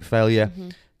absolute failure,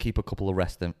 keep a couple of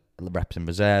reps in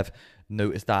reserve.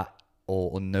 Notice that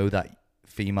or know that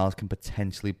females can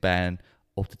potentially burn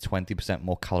up to 20%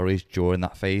 more calories during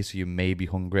that phase. So you may be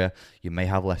hungrier, you may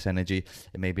have less energy.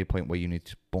 It may be a point where you need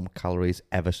to bump calories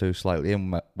ever so slightly.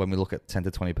 And when we look at 10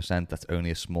 to 20%, that's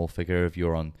only a small figure if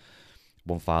you're on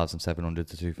 1,700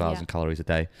 to 2,000 calories a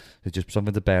day. So just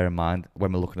something to bear in mind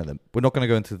when we're looking at them. We're not going to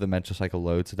go into the menstrual cycle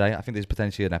load today. I think there's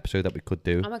potentially an episode that we could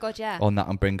do on that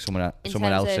and bring someone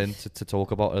else in to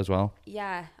talk about it as well.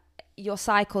 Yeah, your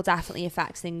cycle definitely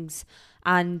affects things.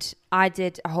 And I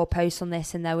did a whole post on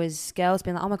this, and there was girls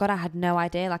being like, oh my God, I had no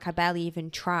idea. Like, I barely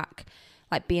even track,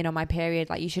 like, being on my period.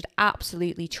 Like, you should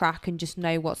absolutely track and just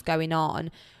know what's going on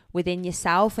within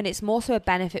yourself. And it's more so a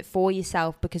benefit for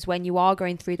yourself, because when you are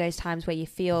going through those times where you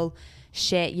feel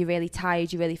shit, you're really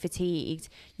tired, you're really fatigued,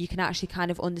 you can actually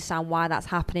kind of understand why that's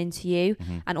happening to you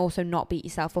and also not beat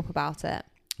yourself up about it.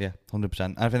 Yeah, 100%.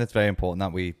 And I think it's very important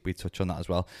that we touch on that as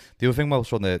well. The other thing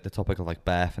whilst on the topic of like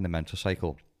birth and the menstrual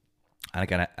cycle, and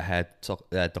again, I heard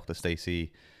Dr.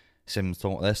 Stacey Sims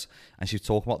talk about this, and she was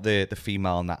talking about the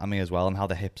female anatomy as well, and how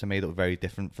the hips are made up very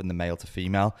different from the male to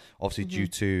female, obviously due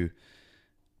to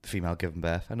the female giving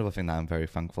birth. Another thing that I'm very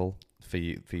thankful for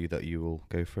you that you will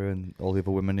go through, and all the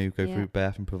other women who go through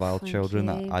birth and provide children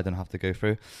that I don't have to go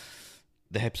through.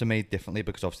 The hips are made differently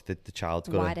because obviously the child's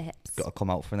got to come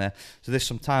out from there. So this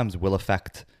sometimes will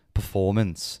affect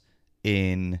performance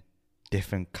in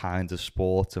different kinds of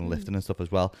sports and lifting and stuff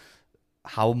as well.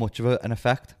 How much of an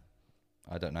effect?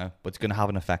 I don't know, but it's going to have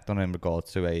an effect on it in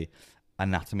regards to a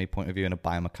anatomy point of view and a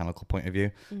biomechanical point of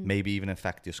view. Maybe even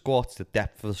affect your squats, the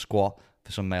depth of the squat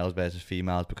for some males versus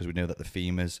females, because we know that the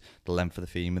femurs, the length of the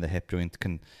femur, the hip joint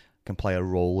can play a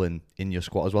role in your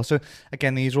squat as well. So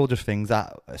again, these are all just things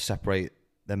that separate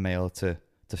the male to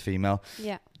female.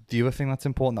 Yeah. The other thing that's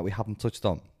important that we haven't touched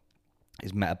on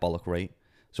is metabolic rate.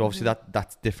 So obviously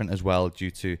that's different as well due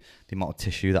to the amount of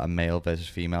tissue that a male versus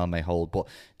female may hold. But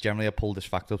generally I pull this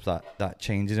fact up that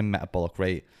changes in metabolic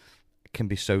rate can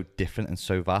be so different and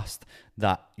so vast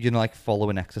that, you know, like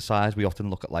following exercise, we often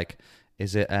look at like,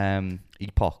 is it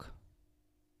EPOC?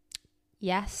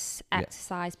 Yes,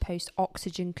 exercise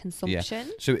post-oxygen consumption.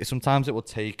 Yeah. So sometimes it will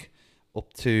take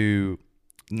up to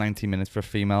 90 minutes for a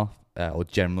female, or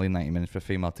generally 90 minutes for a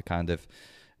female to kind of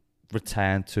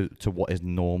return to what is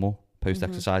normal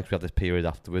post-exercise. We have this period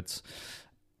afterwards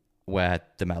where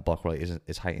the metabolic rate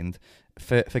is heightened.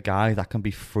 For guys, that can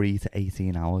be 3 to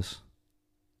 18 hours.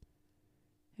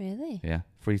 Really? Yeah,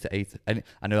 3 to 8. And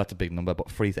I know that's a big number,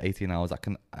 but 3 to 18 hours that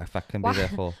can be there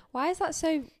for. Why is that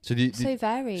so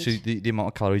varied? So the amount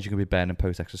of calories you can be burning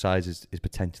post-exercise is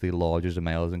potentially larger as a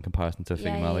male in comparison to a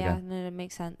female again. Yeah, no, it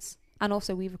makes sense. And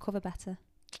also we recover better.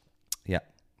 Yeah,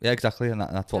 exactly, and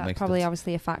that's what makes probably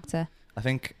obviously a factor. I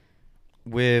think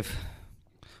with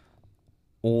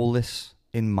all this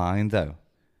in mind, though,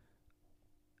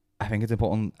 I think it's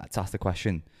important to ask the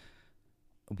question,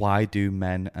 why do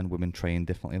men and women train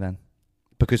differently then?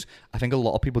 Because I think a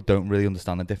lot of people don't really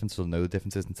understand the differences or know the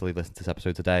differences until they listen to this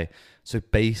episode today. So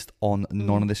based on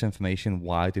none of this information,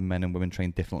 why do men and women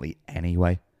train differently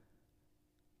anyway?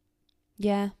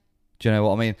 Yeah. Do you know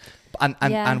what I mean?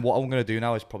 And what I'm going to do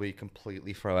now is probably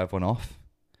completely throw everyone off.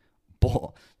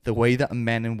 But the way that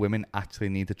men and women actually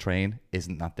need to train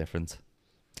isn't that different.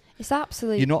 It's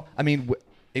absolutely... You're not...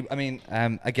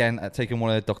 Again, taking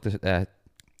one of Dr.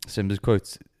 Sims'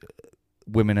 quotes,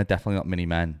 women are definitely not mini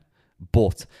men.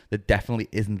 But there definitely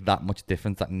isn't that much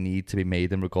difference that need to be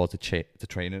made in regards to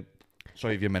training.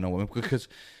 Sorry, if you're men or women. Because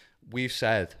we've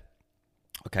said,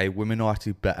 okay, women are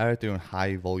actually better at doing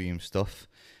high volume stuff.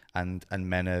 And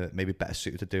men are maybe better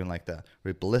suited to doing like the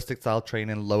ballistic style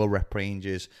training, lower rep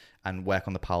ranges, and work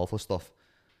on the powerful stuff.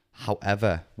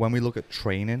 However, when we look at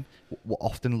training, we're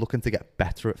often looking to get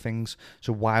better at things.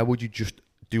 So why would you just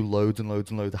do loads and loads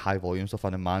and loads of high volume stuff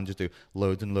and a man just do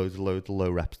loads and loads and loads of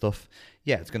low rep stuff?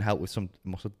 Yeah, it's going to help with some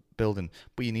muscle building,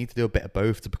 but you need to do a bit of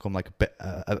both to become like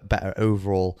a better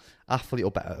overall athlete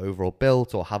or better overall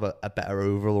built or have a better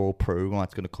overall program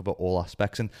that's going to cover all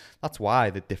aspects. And that's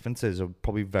why the differences are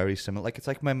probably very similar. Like it's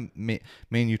like when me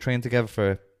and you train together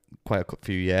for quite a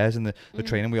few years, and the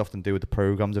training we often do with the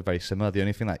programs are very similar. The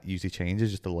only thing that usually changes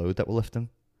is just the load that we're lifting.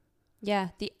 Yeah,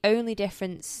 the only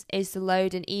difference is the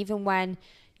load. And even when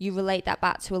you relate that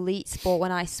back to elite sport,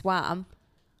 when I swam,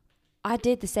 I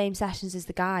did the same sessions as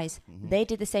the guys. Mm-hmm. They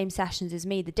did the same sessions as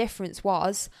me. The difference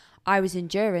was I was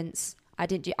endurance. I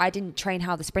didn't train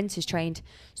how the sprinters trained.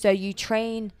 So you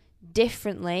train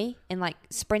differently in like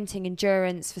sprinting,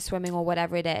 endurance for swimming or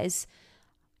whatever it is.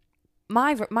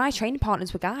 My training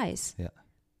partners were guys. Yeah.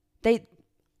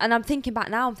 And I'm thinking back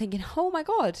now, I'm thinking, oh my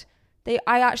God,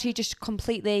 I actually just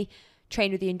completely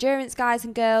trained with the endurance guys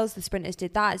and girls. The sprinters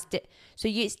did that.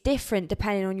 It's different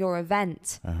depending on your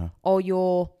event or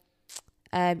your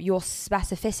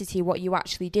specificity, what you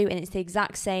actually do. And it's the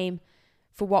exact same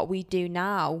for what we do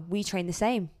now. We train the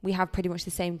same. We have pretty much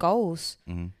the same goals.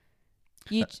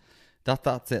 Mm-hmm.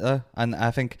 That's it though. And I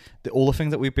think all the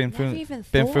things that we've been through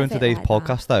in today's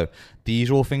podcast though, these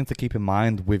are all things to keep in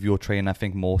mind with your training. I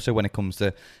think more so when it comes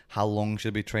to how long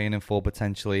should I be training for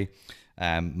potentially,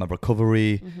 my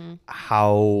recovery,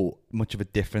 how much of a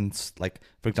difference, like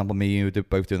for example me and you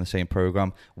both doing the same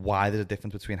program, why there's a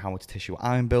difference between how much tissue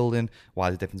I'm building, why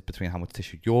there's a difference between how much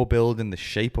tissue you're building, the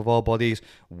shape of our bodies,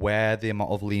 where the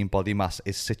amount of lean body mass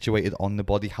is situated on the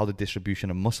body, how the distribution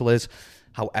of muscle is.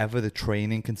 However, the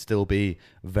training can still be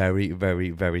very,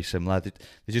 very, very similar. There's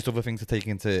just other things to take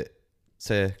into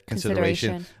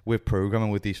consideration with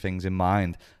programming with these things in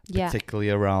mind, particularly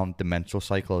around the menstrual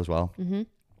cycle as well.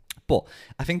 But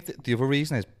I think the other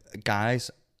reason is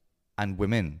guys and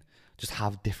women just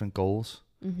have different goals.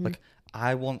 Like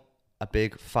I want a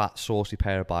big, fat, saucy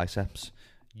pair of biceps.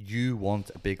 You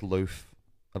want a big loaf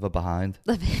of a behind.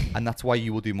 And that's why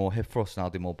you will do more hip thrusts and I'll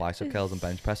do more bicep curls and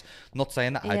bench press. Not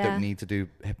saying that I don't need to do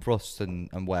hip thrusts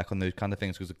and work on those kind of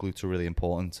things because the glutes are really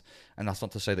important. And that's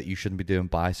not to say that you shouldn't be doing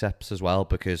biceps as well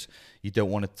because you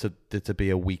don't want it to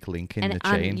be a weak link in the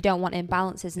chain. And you don't want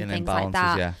imbalances and things like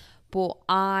that. Yeah. But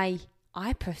I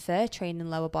prefer training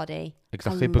lower body.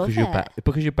 Exactly, because you're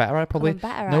better at it probably. I'm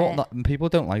better at it. People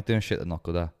don't like doing shit they're not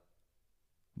good at.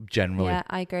 Generally. Yeah,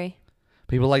 I agree.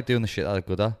 People like doing the shit that they're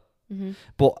good at.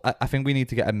 But I think we need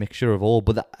to get a mixture of all.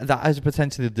 But that is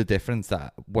potentially the difference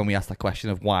that when we ask that question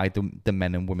of why do the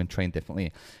men and women train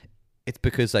differently, it's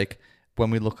because like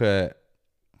when we look at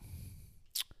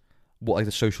what like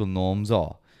the social norms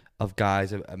are of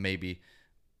guys are maybe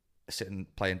sitting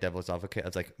playing devil's advocate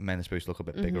as like men are supposed to look a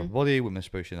bit bigger of a body, women are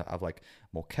supposed to have like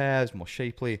more curves, more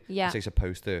shapely. Yeah. As they're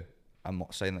supposed to. I'm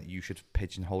not saying that you should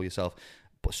pigeonhole yourself,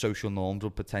 but social norms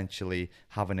will potentially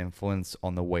have an influence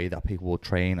on the way that people will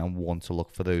train and want to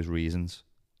look for those reasons.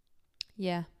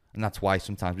 Yeah. And that's why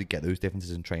sometimes we get those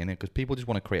differences in training because people just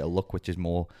want to create a look which is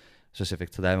more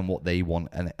specific to them and what they want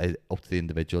and up to the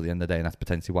individual at the end of the day. And that's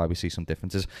potentially why we see some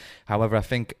differences. However, I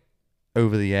think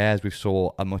over the years we've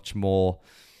saw a much more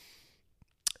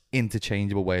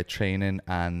interchangeable way of training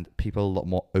and people a lot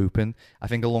more open. I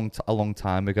think a long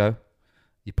time ago,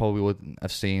 you probably wouldn't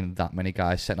have seen that many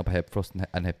guys setting up a hip thrust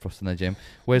and hip thrust in the gym.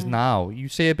 Whereas now, you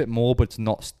see a bit more, but it's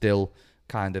not still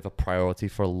kind of a priority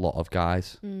for a lot of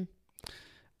guys. And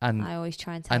I always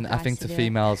try and tell guys I think to to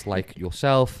females like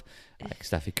yourself, like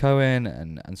Steffi Cohen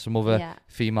and some other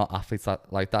female athletes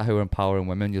like that who are empowering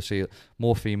women, you'll see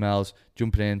more females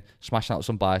jumping in, smashing out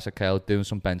some bicep curl, doing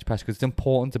some bench press, because it's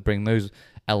important to bring those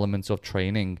elements of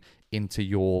training into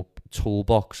your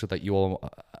toolbox so that you're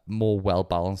more well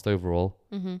balanced overall.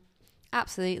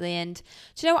 Absolutely. And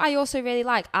do you know what I also really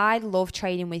like? I love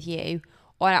training with you,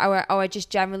 or I just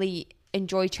generally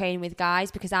enjoy training with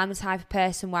guys because I'm the type of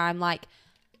person where I'm like,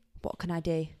 what can I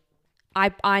do?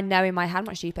 I know in my head, I'm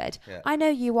not stupid. I know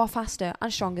you are faster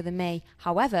and stronger than me.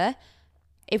 However,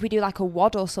 if we do like a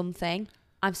WOD or something,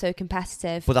 I'm so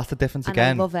competitive. But that's the difference and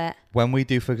again. I love it. When we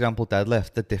do, for example,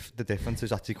 deadlift, the difference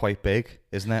is actually quite big,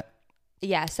 isn't it?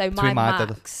 Yeah, so my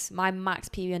max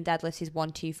PB on deadlift is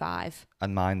 125.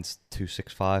 And mine's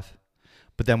 265.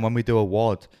 But then when we do a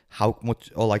WOD, how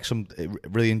much, or like some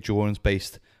really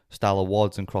endurance-based style of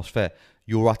WODs and CrossFit,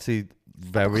 you're actually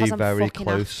very, very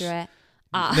close. After it.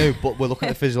 No, but we're looking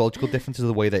at the physiological differences of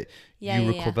the way that you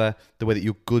recover, the way that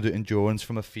you're good at endurance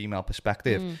from a female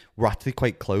perspective. We're actually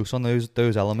quite close on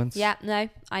those elements. Yeah, no,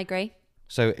 I agree.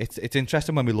 So it's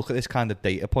interesting when we look at this kind of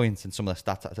data points and some of the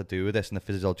stats that have to do with this and the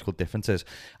physiological differences,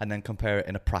 and then compare it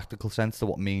in a practical sense to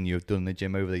what me and you have done in the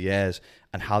gym over the years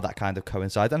and how that kind of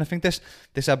coincides. And I think this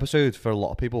episode for a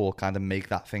lot of people will kind of make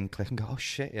that thing click and go, oh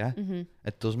shit, yeah,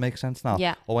 it does make sense now.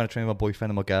 Yeah. Or when I train with my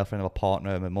boyfriend or my girlfriend or my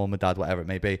partner, my mum, my dad, whatever it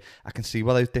may be, I can see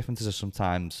where those differences are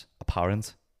sometimes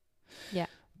apparent. Yeah.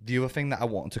 The other thing that I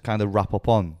want to kind of wrap up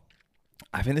on,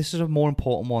 I think this is a more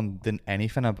important one than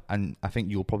anything, and I think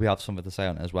you'll probably have something to say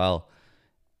on it as well.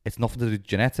 It's nothing to do with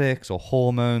genetics or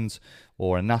hormones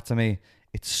or anatomy.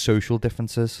 It's social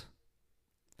differences.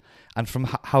 And from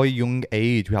how a young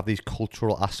age we have these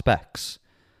cultural aspects,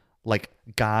 like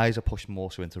guys are pushed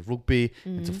more so into rugby,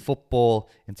 into football,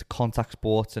 into contact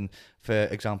sports, and for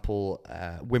example,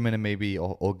 women are maybe,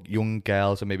 or young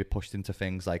girls are maybe pushed into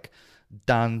things like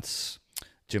dance,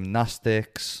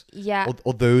 gymnastics,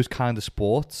 or those kind of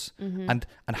sports, and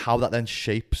how that then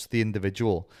shapes the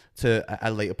individual to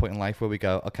a later point in life where we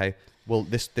go, okay, well,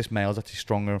 this male's actually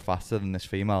stronger and faster than this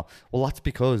female. Well, that's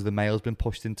because the male's been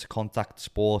pushed into contact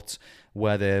sports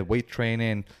where they're weight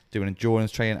training, doing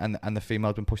endurance training, and the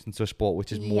female's been pushed into a sport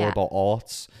which is more about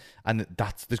arts. And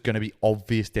there's going to be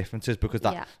obvious differences because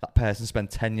that person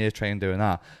spent 10 years training doing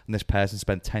that, and this person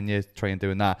spent 10 years training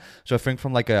doing that. So I think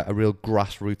from like a real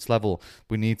grassroots level,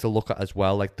 we need to look at as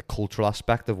well like the cultural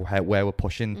aspect of where we're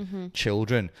pushing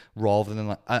children, rather than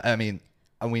like, I mean,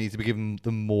 and we need to be giving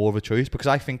them more of a choice, because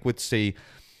I think we'd see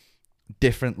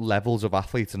different levels of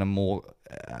athletes in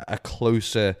a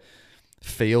closer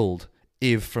field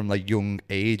if from like young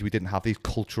age we didn't have these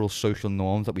cultural social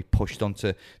norms that we pushed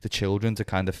onto the children to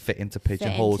kind of fit into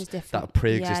pigeonholes that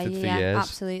pre-existed for years.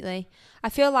 Absolutely. I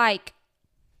feel like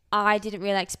I didn't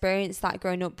really experience that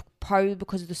growing up, probably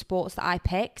because of the sports that I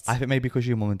picked. I think maybe because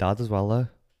your mum and dad as well, though.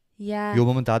 Yeah. Your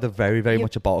mum and dad are very, very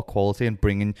much about equality and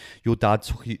bringing your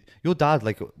dad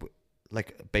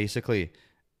like basically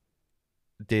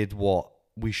did what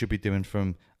we should be doing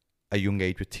from a young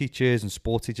age with teachers and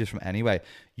sport teachers from anyway.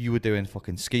 You were doing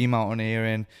fucking ski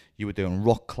mountaineering, you were doing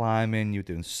rock climbing, you were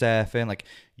doing surfing. Like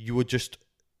you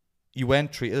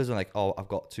weren't treated as like, oh, I've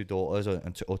got two daughters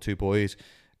or two boys.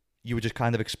 You were just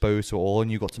kind of exposed to it all,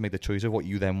 and you got to make the choice of what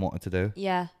you then wanted to do.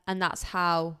 Yeah, and that's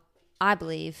how I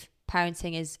believe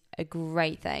parenting is a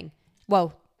great thing.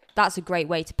 Well, that's a great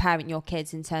way to parent your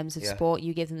kids in terms of sport.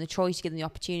 You give them the choice, you give them the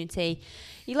opportunity.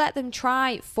 You let them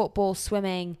try football,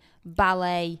 swimming,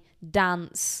 ballet,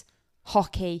 dance,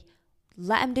 hockey.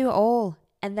 Let them do it all,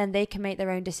 and then they can make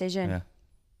their own decision. Yeah,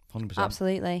 100%.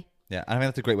 Absolutely. Yeah, I think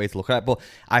that's a great way to look at it. But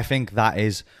I think that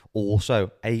is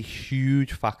also a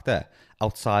huge factor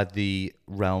outside the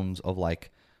realms of like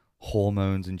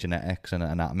hormones and genetics and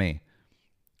anatomy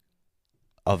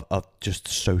of just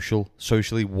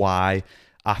socially why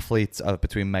athletes are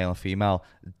between male and female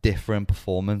differ in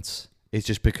performance. It's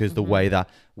just because the way that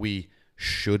we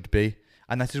should be.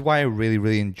 And that is why I really,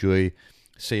 really enjoy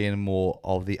seeing more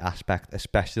of the aspect,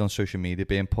 especially on social media,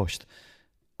 being pushed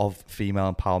of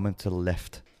female empowerment to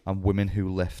lift, and women who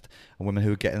lift, and women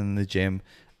who are getting in the gym.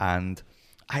 And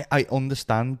I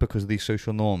understand, because of these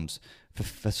social norms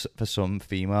for some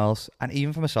females, and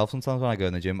even for myself sometimes when I go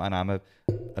in the gym and I'm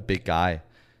a big guy,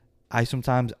 I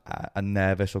sometimes am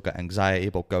nervous or get anxiety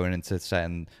about going into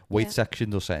certain weight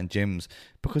sections or certain gyms,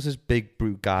 because there's big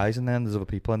brute guys in there and there's other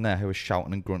people in there who are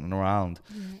shouting and grunting around.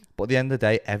 But at the end of the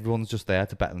day, everyone's just there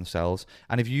to better themselves.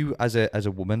 And if you as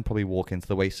a woman probably walk into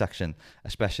the weight section,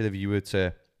 especially if you were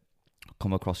to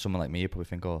come across someone like me, you probably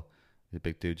think, oh, he's a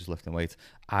big dude just lifting weights.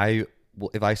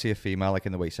 If I see a female like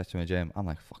in the weight section in the gym, I'm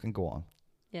like, fucking go on.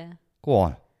 Yeah. Go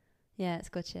on. Yeah, it's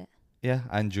good shit. Yeah,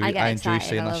 I enjoy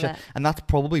seeing that shit. And that's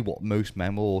probably what most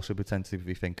men will also potentially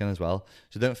be thinking as well.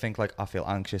 So don't think like, I feel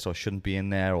anxious or shouldn't be in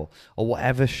there, or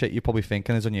whatever shit you're probably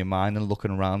thinking is on your mind, and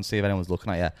looking around, see if anyone's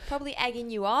looking at you. Probably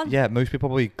egging you on. Yeah, most people are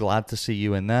probably glad to see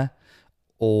you in there.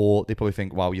 Or they probably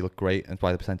think, wow, you look great, and why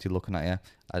they're potentially looking at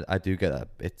you. I do get that.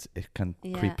 It can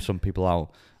creep some people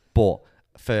out. But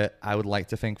I would like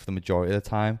to think for the majority of the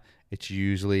time, it's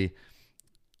usually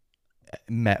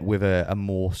met with a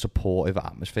more supportive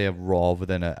atmosphere rather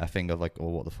than a thing of like, oh,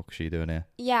 what the fuck is she doing here?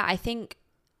 Yeah, I think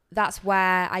that's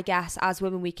where I guess as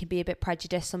women we can be a bit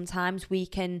prejudiced sometimes. We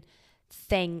can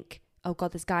think, oh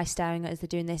God, this guy staring at us, they're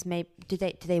doing this. Maybe do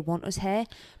they want us here?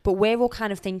 But we're all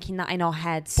kind of thinking that in our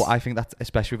heads. But I think that,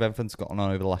 especially with everything that's gone on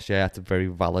over the last year, that's a very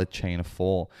valid chain of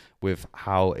thought with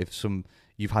how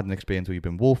you've had an experience where you've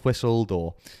been wolf whistled,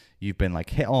 or you've been like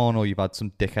hit on, or you've had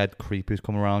some dickhead creep who's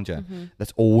come around you. Mm-hmm.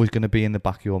 That's always going to be in the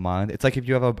back of your mind. It's like if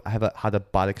you ever had a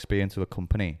bad experience with a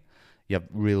company, you have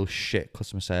real shit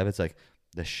customer service, like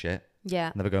this shit.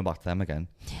 Yeah. Never going back to them again.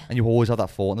 Yeah. And you always have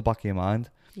that thought in the back of your mind.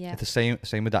 Yeah. It's the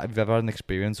same with that. If you've ever had an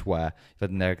experience where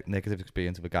you've had a negative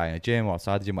experience with a guy in a gym or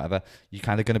outside the gym, whatever, you're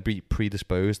kind of going to be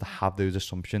predisposed to have those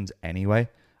assumptions anyway.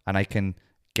 And I can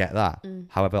get that.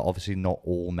 However, obviously not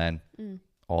all men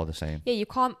are the same. Yeah, you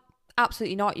can't,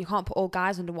 absolutely not. You can't put all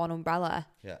guys under one umbrella.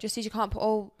 Yeah. Just as you can't put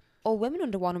all women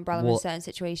under one umbrella in certain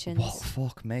situations. What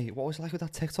fuck me? What was it like with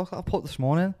that TikTok that I put this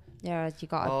morning? Yeah, you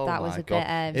got that was a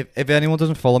God. Bit. If anyone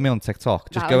doesn't follow me on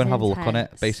TikTok, just go and have a look on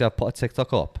it. Basically, I've put a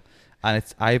TikTok up, and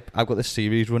I've got this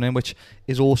series running, which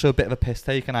is also a bit of a piss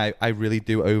take, and I really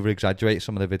do over exaggerate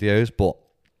some of the videos, but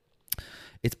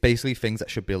it's basically things that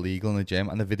should be illegal in the gym.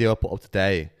 And the video I put up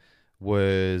today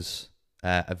was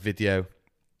a video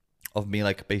of me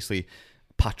like basically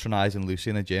patronizing Lucy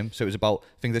in the gym. So it was about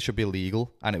things that should be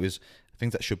illegal, and it was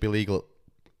things that should be illegal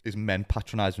is men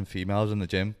patronizing females in the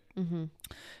gym. Mm-hmm.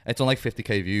 It's on like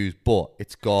 50k views, but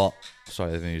it's got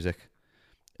the music.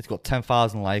 It's got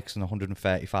 10,000 likes and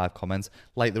 135 comments.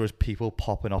 Like there was people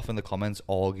popping off in the comments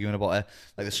arguing about it.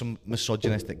 Like there's some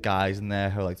misogynistic guys in there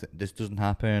who are like, this doesn't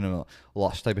happen, or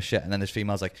lost type of shit. And then there's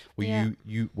females like, women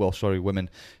who are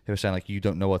saying like, you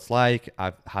don't know what it's like.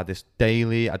 I've had this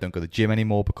daily. I don't go to the gym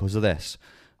anymore because of this.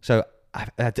 So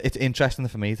it's interesting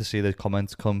for me to see those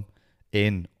comments come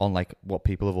in on like what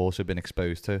people have also been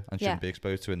exposed to and shouldn't be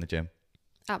exposed to in the gym.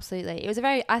 Absolutely.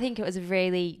 I think it was a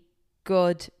really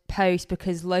good post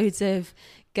because loads of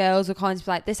girls were kind of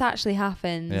like, this actually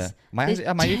happens. Yeah.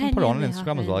 I might even put it on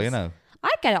Instagram as well, you know.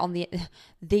 I'd get it on the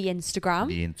Instagram.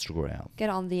 The Instagram. Get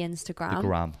it on the Instagram. The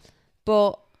gram.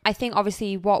 But I think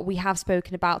obviously what we have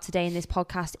spoken about today in this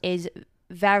podcast is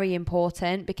very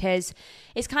important because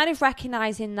it's kind of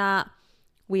recognizing that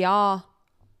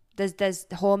there's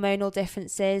hormonal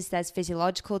differences, there's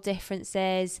physiological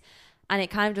differences, and it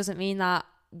kind of doesn't mean that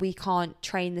we can't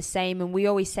train the same. And we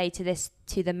always say to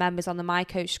the members on the My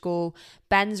Coach School,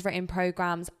 Ben's written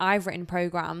programs, I've written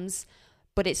programs,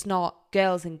 but it's not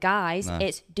girls and guys. No.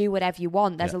 It's do whatever you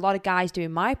want. There's a lot of guys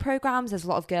doing my programs. There's a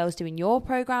lot of girls doing your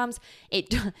programs. It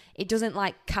doesn't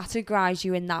like categorize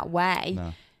you in that way.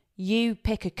 No. You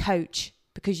pick a coach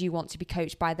because you want to be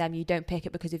coached by them. You don't pick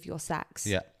it because of your sex.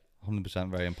 Yeah. 100%,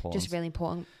 very important. Just a really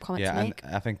important comment to make.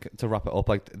 And I think to wrap it up,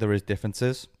 like there is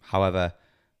differences. However,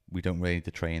 we don't really need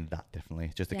to train that differently.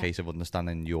 It's just a case of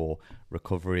understanding your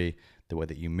recovery, the way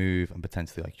that you move, and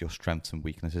potentially like your strengths and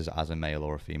weaknesses as a male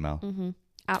or a female. Mm-hmm.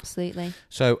 Absolutely.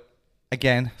 So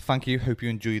again, thank you. Hope you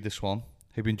enjoyed this one.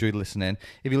 Hope you enjoyed listening.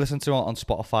 If you listen to it on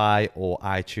Spotify or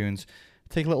iTunes,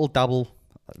 take a little dabble,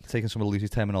 taking some of Lucy's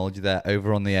terminology there,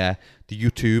 over on the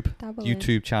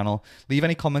YouTube channel. Leave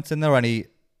any comments in there, or any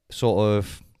sort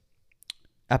of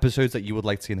episodes that you would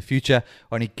like to see in the future,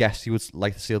 or any guests you would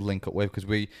like to see a link up with, because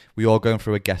we are going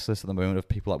through a guest list at the moment of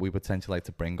people that we potentially like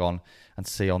to bring on and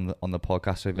see on the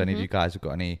podcast. So if any of you guys have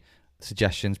got any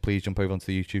suggestions, please jump over onto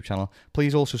the YouTube channel.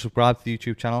 Please also subscribe to the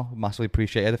YouTube channel. Massively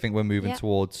appreciate it. I think we're moving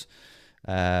towards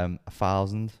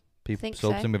 1,000 people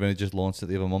subs, and we've only just launched it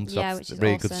the other month. So it's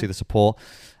really good to see the support.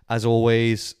 As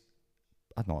always,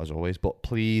 not as always, but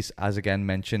please, as again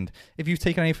mentioned, if you've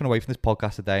taken anything away from this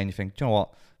podcast today and you think, do you know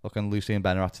what, looking, Lucy and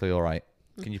Ben are actually all right,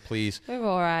 can you please we're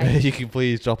all right. You can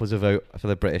please drop us a vote for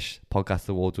the British Podcast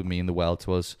Awards. Would mean the world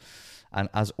to us. And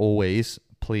as always,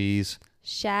 please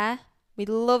share. We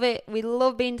love it. We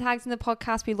love being tagged in the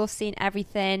podcast. We love seeing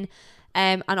everything.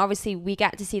 And obviously we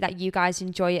get to see that you guys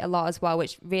enjoy it a lot as well,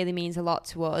 which really means a lot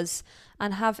to us.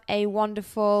 And have a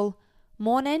wonderful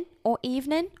morning or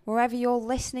evening, wherever you're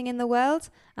listening in the world.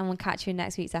 And we'll catch you in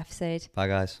next week's episode. Bye,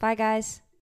 guys. Bye, guys.